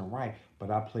initially wasn't right, but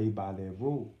I played by their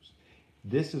rules.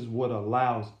 This is what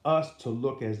allows us to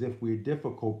look as if we're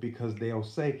difficult, because they'll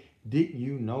say, didn't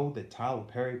you know that Tyler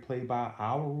Perry played by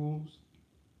our rules?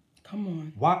 Come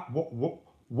on.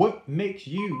 What makes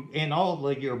you, in all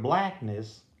of your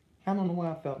blackness, I don't know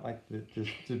why I felt like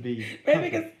to be,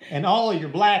 and all of your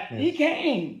blackness. He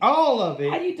came. All of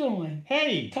it. How you doing?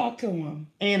 Hey. Talk to him.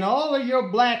 And all of your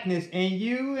blackness, and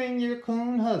you and your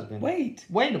coon husband. Wait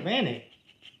a minute.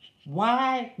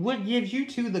 What gives you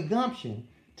two the gumption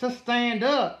to stand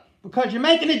up? Because you're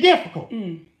making it difficult.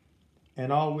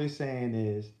 And all we're saying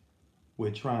is,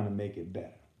 we're trying to make it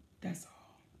better. That's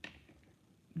all.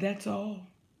 That's all.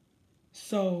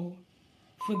 So,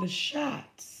 for the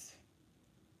shots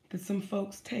that some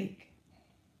folks take,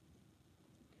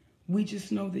 we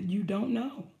just know that you don't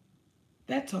know.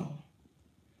 That's all.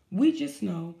 We just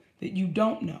know that you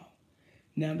don't know.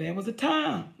 Now, there was a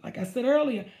time, like I said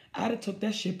earlier, I'd have took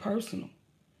that shit personal.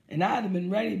 And I'd have been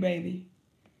ready, baby.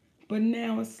 But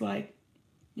now it's like,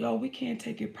 yo, we can't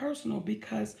take it personal,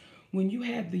 because when you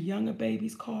have the younger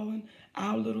babies calling,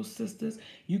 our little sisters,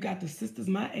 you got the sisters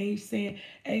my age saying,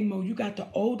 hey, Mo, you got the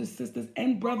older sisters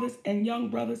and brothers and young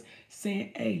brothers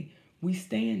saying, hey, we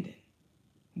standing.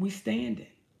 We standing.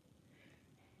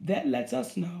 That lets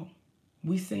us know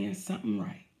we saying something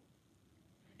right.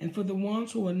 And for the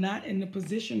ones who are not in the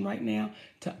position right now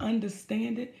to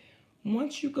understand it,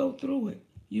 once you go through it,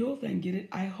 you'll then get it.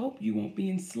 I hope you won't be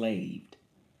enslaved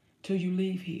till you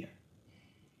leave here.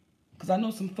 Because I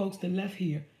know some folks that left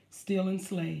here still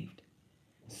enslaved,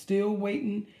 still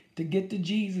waiting to get to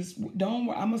Jesus. Don't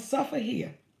worry, I'm going to suffer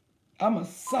here. I'm going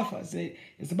to suffer.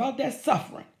 It's about that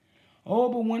suffering. Oh,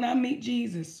 but when I meet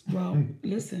Jesus, well,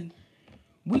 listen,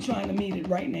 we trying to meet it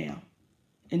right now.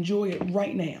 Enjoy it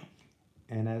right now.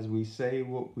 And as we say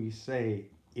what we say,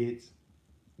 it's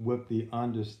with the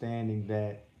understanding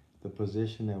that the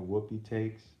position that Whoopi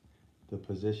takes, the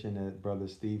position that Brother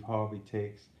Steve Harvey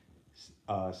takes,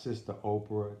 Sister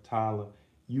Oprah, Tyler,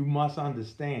 you must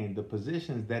understand the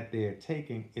positions that they're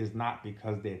taking is not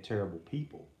because they're terrible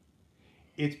people.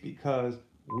 It's because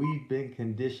we've been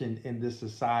conditioned in this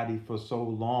society for so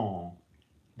long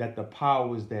that the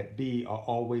powers that be are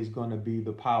always going to be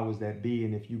the powers that be.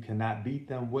 And if you cannot beat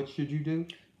them, what should you do?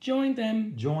 Join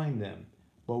them. Join them.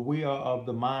 But we are of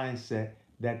the mindset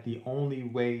that the only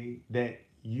way that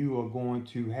you are going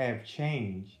to have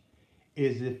change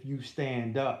is if you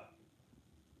stand up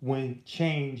when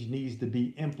change needs to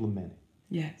be implemented.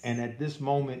 Yes. And at this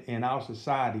moment in our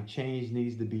society, change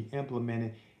needs to be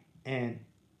implemented. And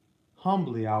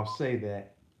humbly, I'll say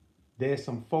that there's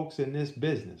some folks in this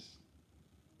business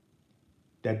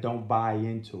that don't buy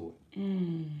into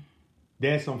it.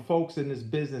 There's some folks in this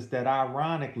business that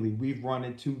ironically we've run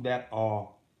into that are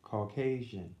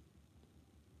Caucasian,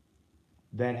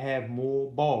 that have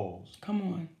more balls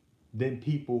than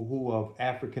people who are of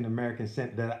African American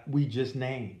descent that we just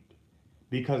named,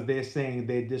 because they're saying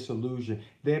they're disillusioned.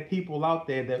 There are people out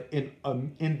there that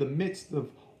in the midst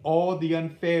of all the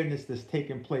unfairness that's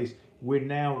taking place, we're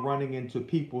now running into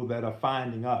people that are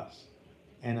finding us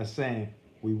and are saying,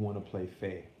 we want to play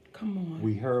fair. Come on.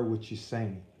 We heard what you're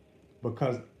saying.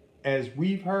 Because as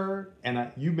we've heard,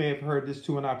 and you may have heard this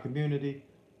too in our community,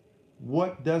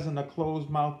 what doesn't a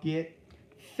closed mouth get?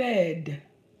 Fed.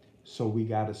 So we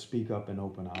got to speak up and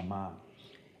open our mouths.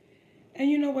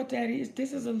 And you know what, Daddy?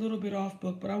 This is a little bit off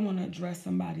book, but I want to address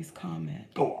somebody's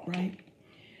comment. Go on. Right?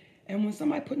 And when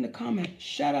somebody put in the comment,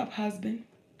 shut up, husband,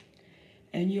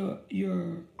 and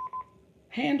your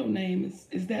handle name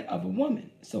is that of a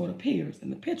woman, so it appears,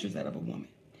 and the picture's that of a woman.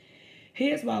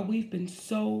 Here's why we've been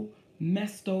so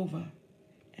messed over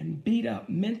and beat up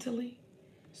mentally,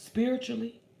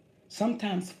 spiritually,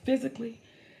 sometimes physically,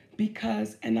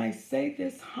 because, and I say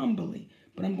this humbly,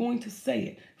 but I'm going to say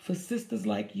it for sisters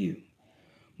like you.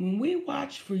 When we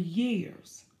watched for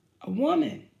years a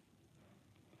woman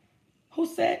who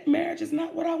said marriage is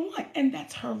not what I want, and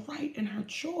that's her right and her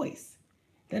choice.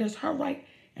 That is her right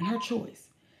and her choice.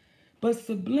 But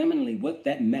subliminally, what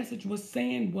that message was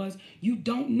saying was, you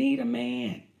don't need a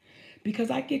man. Because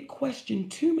I get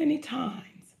questioned too many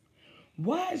times,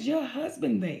 why is your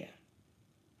husband there?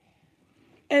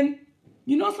 And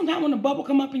you know, sometimes when a bubble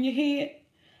come up in your head,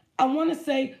 I want to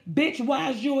say, bitch, why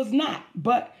is yours not?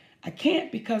 But I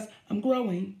can't because I'm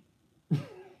growing.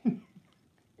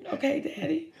 Okay,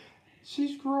 Daddy?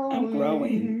 She's growing. I'm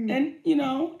growing. And, you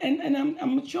know, and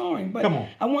I'm maturing. But Come on.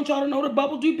 I want y'all to know the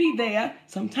bubble do be there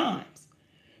sometimes.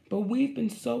 But we've been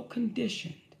so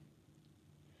conditioned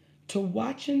to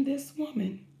watching this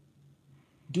woman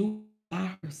do it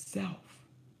by herself.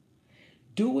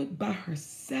 Do it by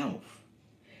herself.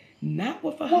 Not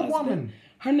with a husband. What woman?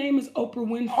 Her name is Oprah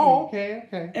Winfrey. Oh,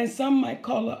 okay. And some might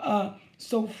call her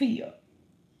Sophia.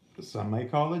 Some may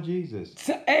call her Jesus.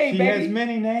 So, hey, she baby, has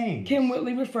many names. Kim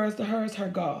Whitley refers to her as her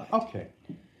God. Okay.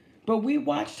 But we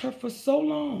watched her for so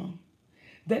long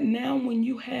that now when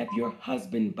you have your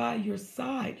husband by your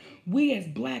side, we as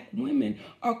black women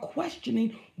are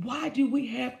questioning, why do we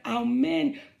have our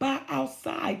men by our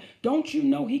side? Don't you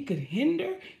know he could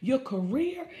hinder your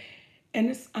career?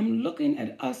 And I'm looking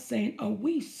at us saying, are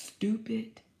we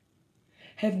stupid?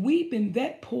 Have we been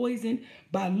that poisoned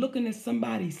by looking at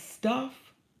somebody's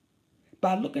stuff?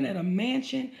 By looking at a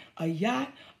mansion, a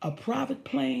yacht, a private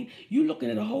plane? You looking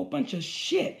at a whole bunch of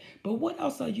shit. But what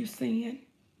else are you seeing?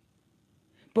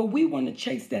 But we want to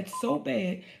chase that so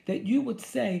bad that you would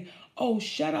say, oh,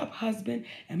 shut up, husband.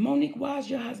 And Monique, why's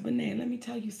your husband there? Let me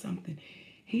tell you something.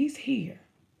 He's here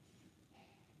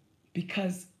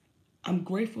because I'm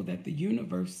grateful that the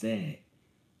universe said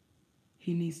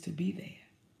he needs to be there.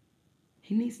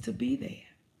 He needs to be there.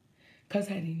 Because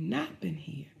had he not been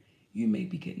here, you may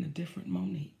be getting a different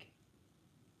Monique.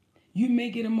 You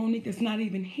may get a Monique that's not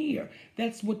even here.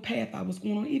 That's what path I was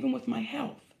going on, even with my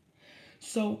health.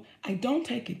 So I don't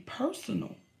take it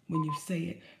personal when you say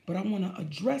it, but I want to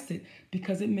address it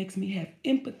because it makes me have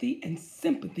empathy and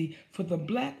sympathy for the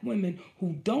black women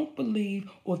who don't believe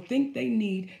or think they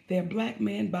need their black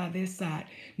man by their side.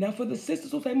 Now, for the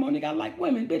sisters who say, Monique, I like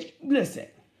women, bitch, listen,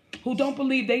 who don't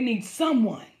believe they need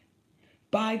someone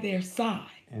by their side.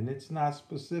 And it's not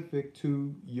specific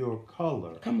to your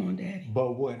color. Come on, Daddy.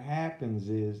 But what happens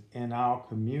is in our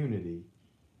community,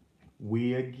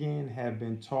 we again have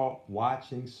been taught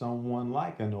watching someone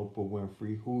like an Oprah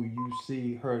Winfrey, who you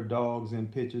see her dogs in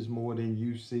pictures more than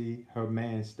you see her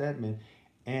man Stedman.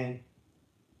 And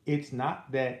it's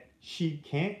not that she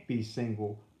can't be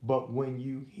single, but when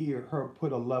you hear her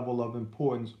put a level of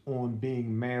importance on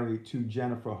being married to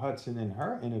Jennifer Hudson in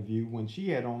her interview, when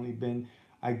she had only been,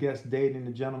 I guess, dating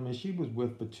the gentleman she was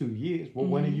with for 2 years. Well,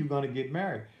 when are you going to get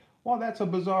married? Well, that's a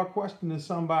bizarre question to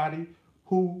somebody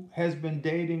who has been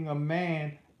dating a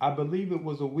man, I believe it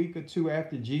was a week or two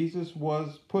after Jesus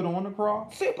was put on the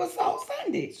cross. Super Soul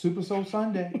Sunday. Super Soul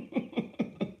Sunday.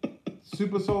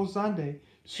 Super Soul Sunday.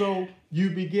 So you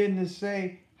begin to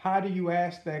say, how do you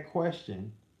ask that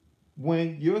question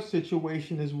when your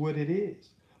situation is what it is?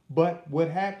 But what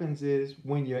happens is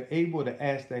when you're able to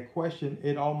ask that question,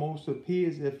 it almost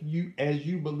appears as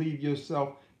you believe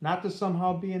yourself not to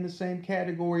somehow be in the same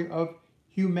category of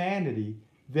humanity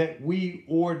that we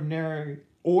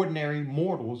ordinary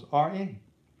mortals are in.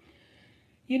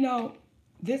 You know,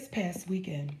 this past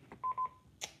weekend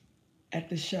at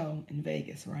the show in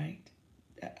Vegas, right?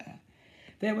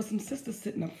 There were some sisters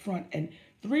sitting up front, and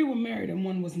 3 were married and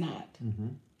 1 was not. Mm-hmm.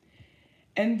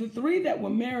 And the 3 that were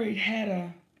married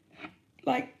had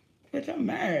bitch, I'm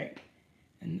married.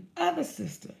 And the other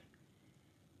sister,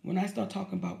 when I start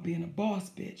talking about being a boss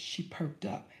bitch, she perked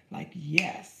up like,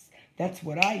 yes, that's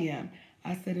what I am.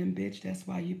 I said, and bitch, that's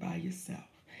why you by yourself.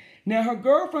 Now, her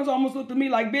girlfriends almost looked at me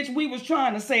like, bitch, we was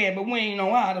trying to say it, but we ain't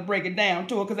know how to break it down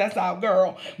to her because that's our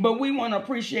girl. But we want to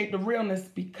appreciate the realness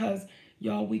because,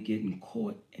 y'all, we getting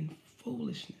caught in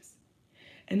foolishness.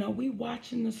 And are we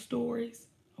watching the stories?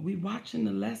 Are we watching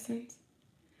the lessons?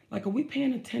 Like, are we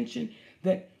paying attention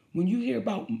that when you hear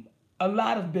about a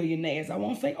lot of billionaires, I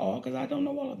won't say all because I don't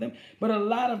know all of them, but a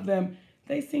lot of them,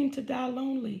 they seem to die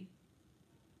lonely.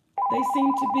 They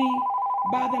seem to be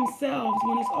by themselves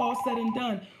when it's all said and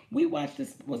done. We watched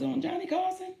this, was it on Johnny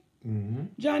Carson? Mm-hmm.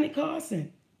 Johnny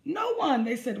Carson. No one,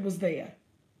 they said, was there.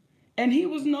 And he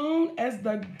was known as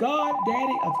the God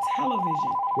Daddy of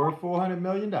television. Worth $400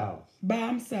 million. By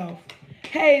himself.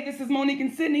 Hey, this is Monique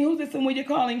and Sydney. Who's this and where you're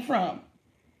calling from?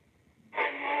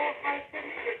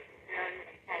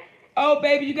 Oh,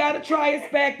 baby, you got to try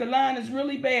us back. The line is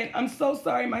really bad. I'm so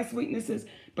sorry, my sweetnesses,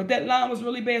 but that line was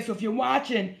really bad. So if you're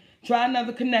watching, try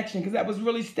another connection because that was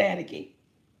really staticky.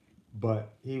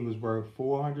 But he was worth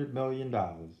 $400 million.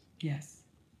 Yes.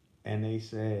 And they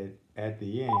said at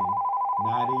the end,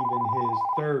 not even his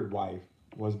third wife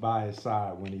was by his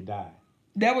side when he died.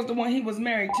 That was the one he was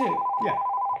married to?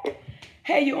 Yeah.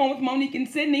 Hey, you on with Monique and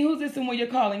Sydney. Who's this and where you're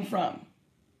calling from?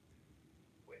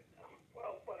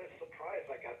 Well, what a surprise.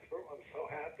 I got through. I'm so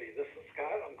happy. This is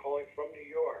Scott. I'm calling from New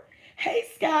York. Hey,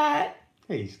 Scott.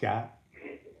 Hey, Scott.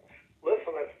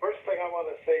 Listen, the first thing I want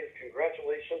to say is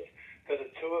congratulations to the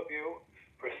 2 of you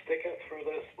for sticking through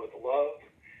this with love,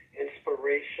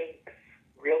 inspiration.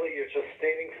 Really, you're just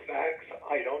stating facts.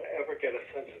 I don't ever get a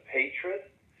sense of hatred.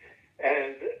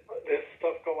 And this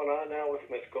stuff going on now with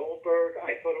Miss Goldberg,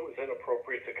 I thought it was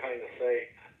inappropriate to kind of say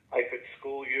I could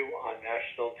school you on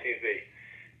national TV.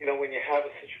 You know, when you have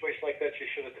a situation like that, you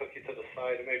should have took you to the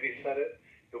side and maybe said it.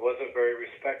 It wasn't very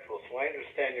respectful. So I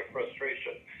understand your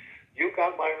frustration. You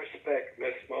got my respect,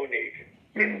 Miss Monique.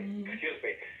 Excuse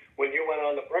me. When you went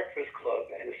on the Breakfast Club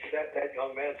and set that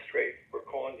young man straight for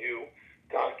calling you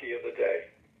Donkey of the Day.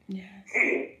 Yes.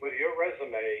 With your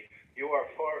resume, you are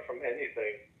far from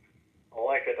anything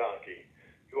like a donkey.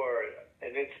 You are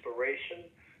an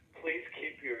inspiration. Please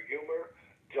keep your humor.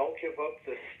 Don't give up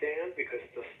the stand because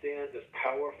the stand is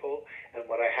powerful. And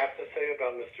what I have to say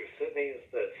about Mr. Sidney is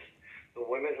this. The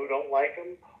women who don't like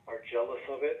him are jealous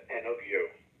of it and of you.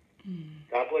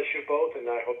 God bless you both, and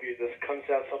I hope this comes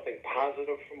out something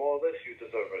positive from all this. You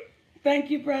deserve it.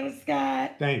 Thank you, Brother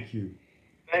Scott. Thank you.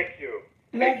 Thank you.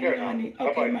 Love Take you, care now. honey.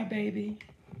 Bye-bye. Okay, my baby.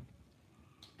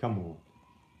 Come on.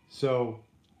 So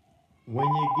when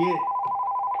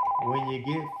you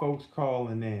get folks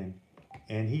calling in,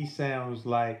 and he sounds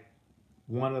like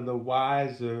one of the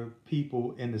wiser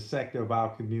people in the sector of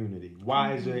our community,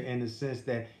 wiser in the sense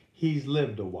that he's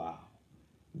lived a while.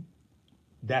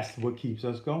 That's what keeps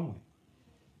us going.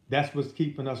 That's what's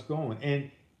keeping us going.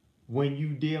 And when you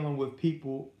dealing with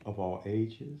people of all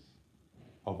ages,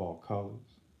 of all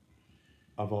colors,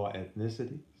 of all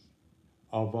ethnicities,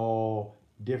 of all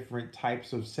different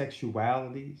types of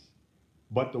sexualities,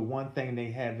 but the one thing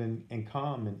they have in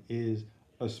common is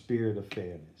a spirit of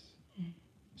fairness.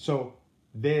 So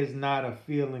there's not a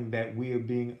feeling that we are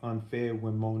being unfair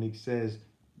when Monique says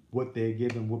what they're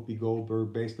giving Whoopi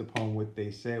Goldberg based upon what they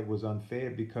said was unfair,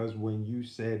 because when you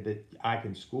said that I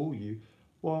can school you,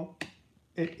 well,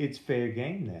 it's fair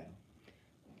game now.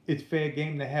 It's fair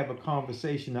game to have a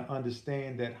conversation to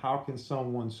understand that how can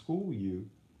someone school you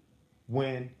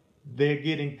when they're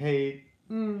getting paid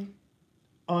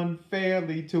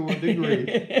unfairly to a degree.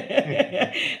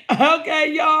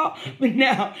 Okay, y'all. But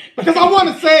now, because I want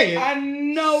to say it. I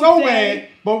know so that. bad,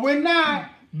 but we're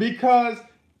not, because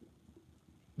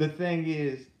the thing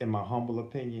is, in my humble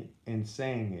opinion, in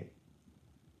saying it,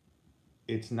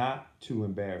 it's not to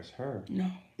embarrass her. No.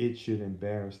 It should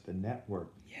embarrass the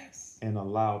network. Yes. And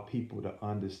allow people to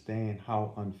understand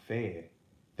how unfair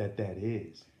that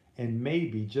is. And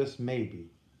maybe, just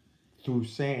maybe, through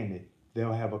saying it,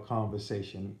 they'll have a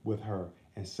conversation with her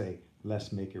and say,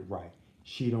 let's make it right.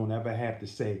 She don't ever have to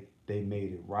say they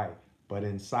made it right. But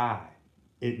inside,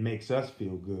 it makes us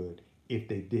feel good if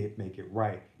they did make it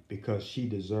right, because she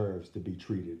deserves to be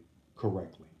treated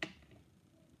correctly.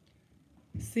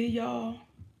 See, y'all,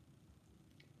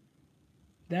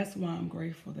 that's why I'm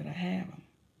grateful that I have him.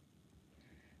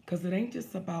 Because it ain't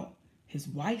just about his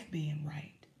wife being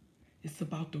right. It's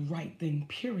about the right thing,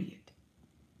 period.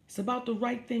 It's about the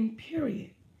right thing,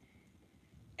 period.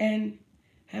 And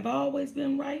have I always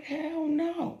been right? Hell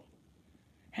no.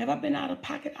 Have I been out of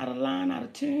pocket, out of line, out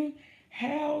of tune?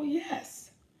 Hell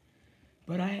yes.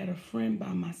 But I had a friend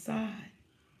by my side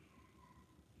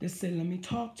that said, let me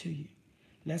talk to you.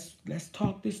 Let's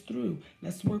talk this through.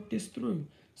 Let's work this through.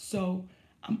 So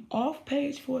I'm off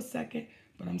page for a second,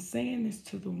 but I'm saying this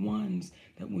to the ones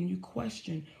that when you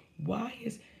question, why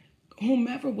is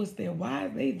whomever was there, why are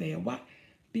they there? Why?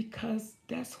 Because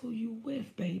that's who you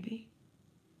with, baby.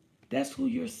 That's who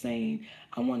you're saying,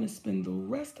 I want to spend the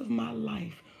rest of my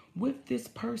life with this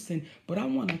person, but I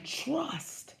want to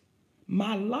trust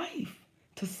my life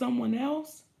to someone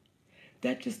else.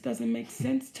 That just doesn't make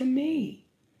sense to me.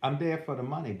 I'm there for the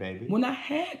money, baby. When I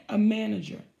had a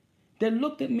manager that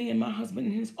looked at me and my husband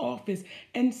in his office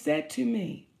and said to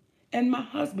me and my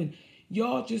husband,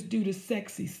 y'all just do the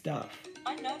sexy stuff.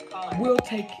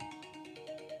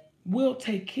 We'll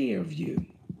take care of you.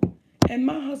 And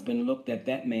my husband looked at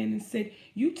that man and said,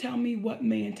 you tell me what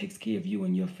man takes care of you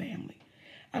and your family.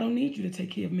 I don't need you to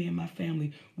take care of me and my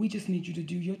family. We just need you to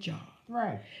do your job.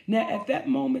 Right. Now, at that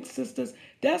moment, sisters,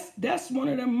 that's one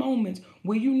of them moments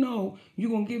where you know you're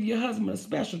going to give your husband a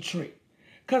special treat.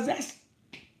 Because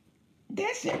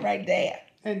that's it right there.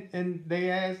 And they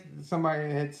asked, somebody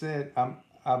had said,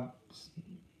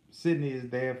 Sydney is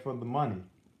there for the money.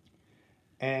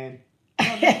 And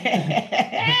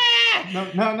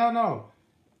no.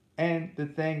 And the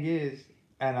thing is,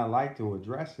 and I like to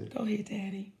address it. Go ahead,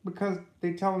 Daddy. Because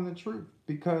they telling the truth.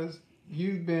 Because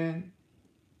you've been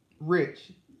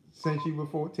rich since you were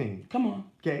 14. Come on.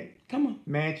 Okay. Come on.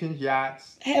 Mansions,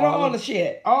 yachts. Had all the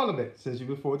shit. All of it since you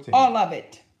were 14. All of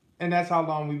it. And that's how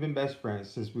long we've been best friends,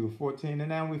 since we were 14. And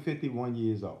now we're 51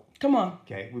 years old. Come on.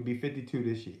 Okay. We'll be 52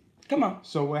 this year. Come on.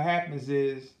 So what happens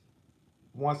is,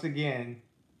 once again,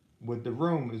 with the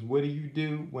rumors, what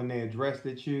do when they're addressed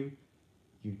at you?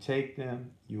 You take them,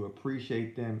 you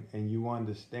appreciate them, and you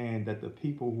understand that the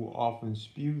people who often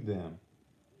spew them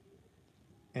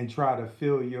and try to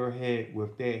fill your head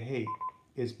with their hate,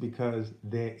 it's because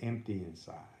they're empty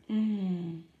inside.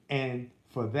 Mm-hmm. And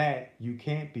for that, you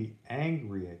can't be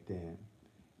angry at them.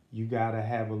 You got to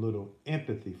have a little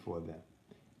empathy for them.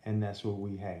 And that's what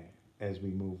we have as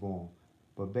we move on.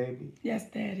 But baby. Yes,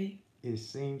 Daddy. It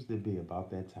seems to be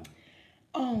about that time.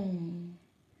 Oh,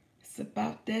 it's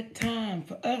about that time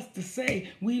for us to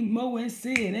say we mow and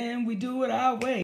see it and we do it our way.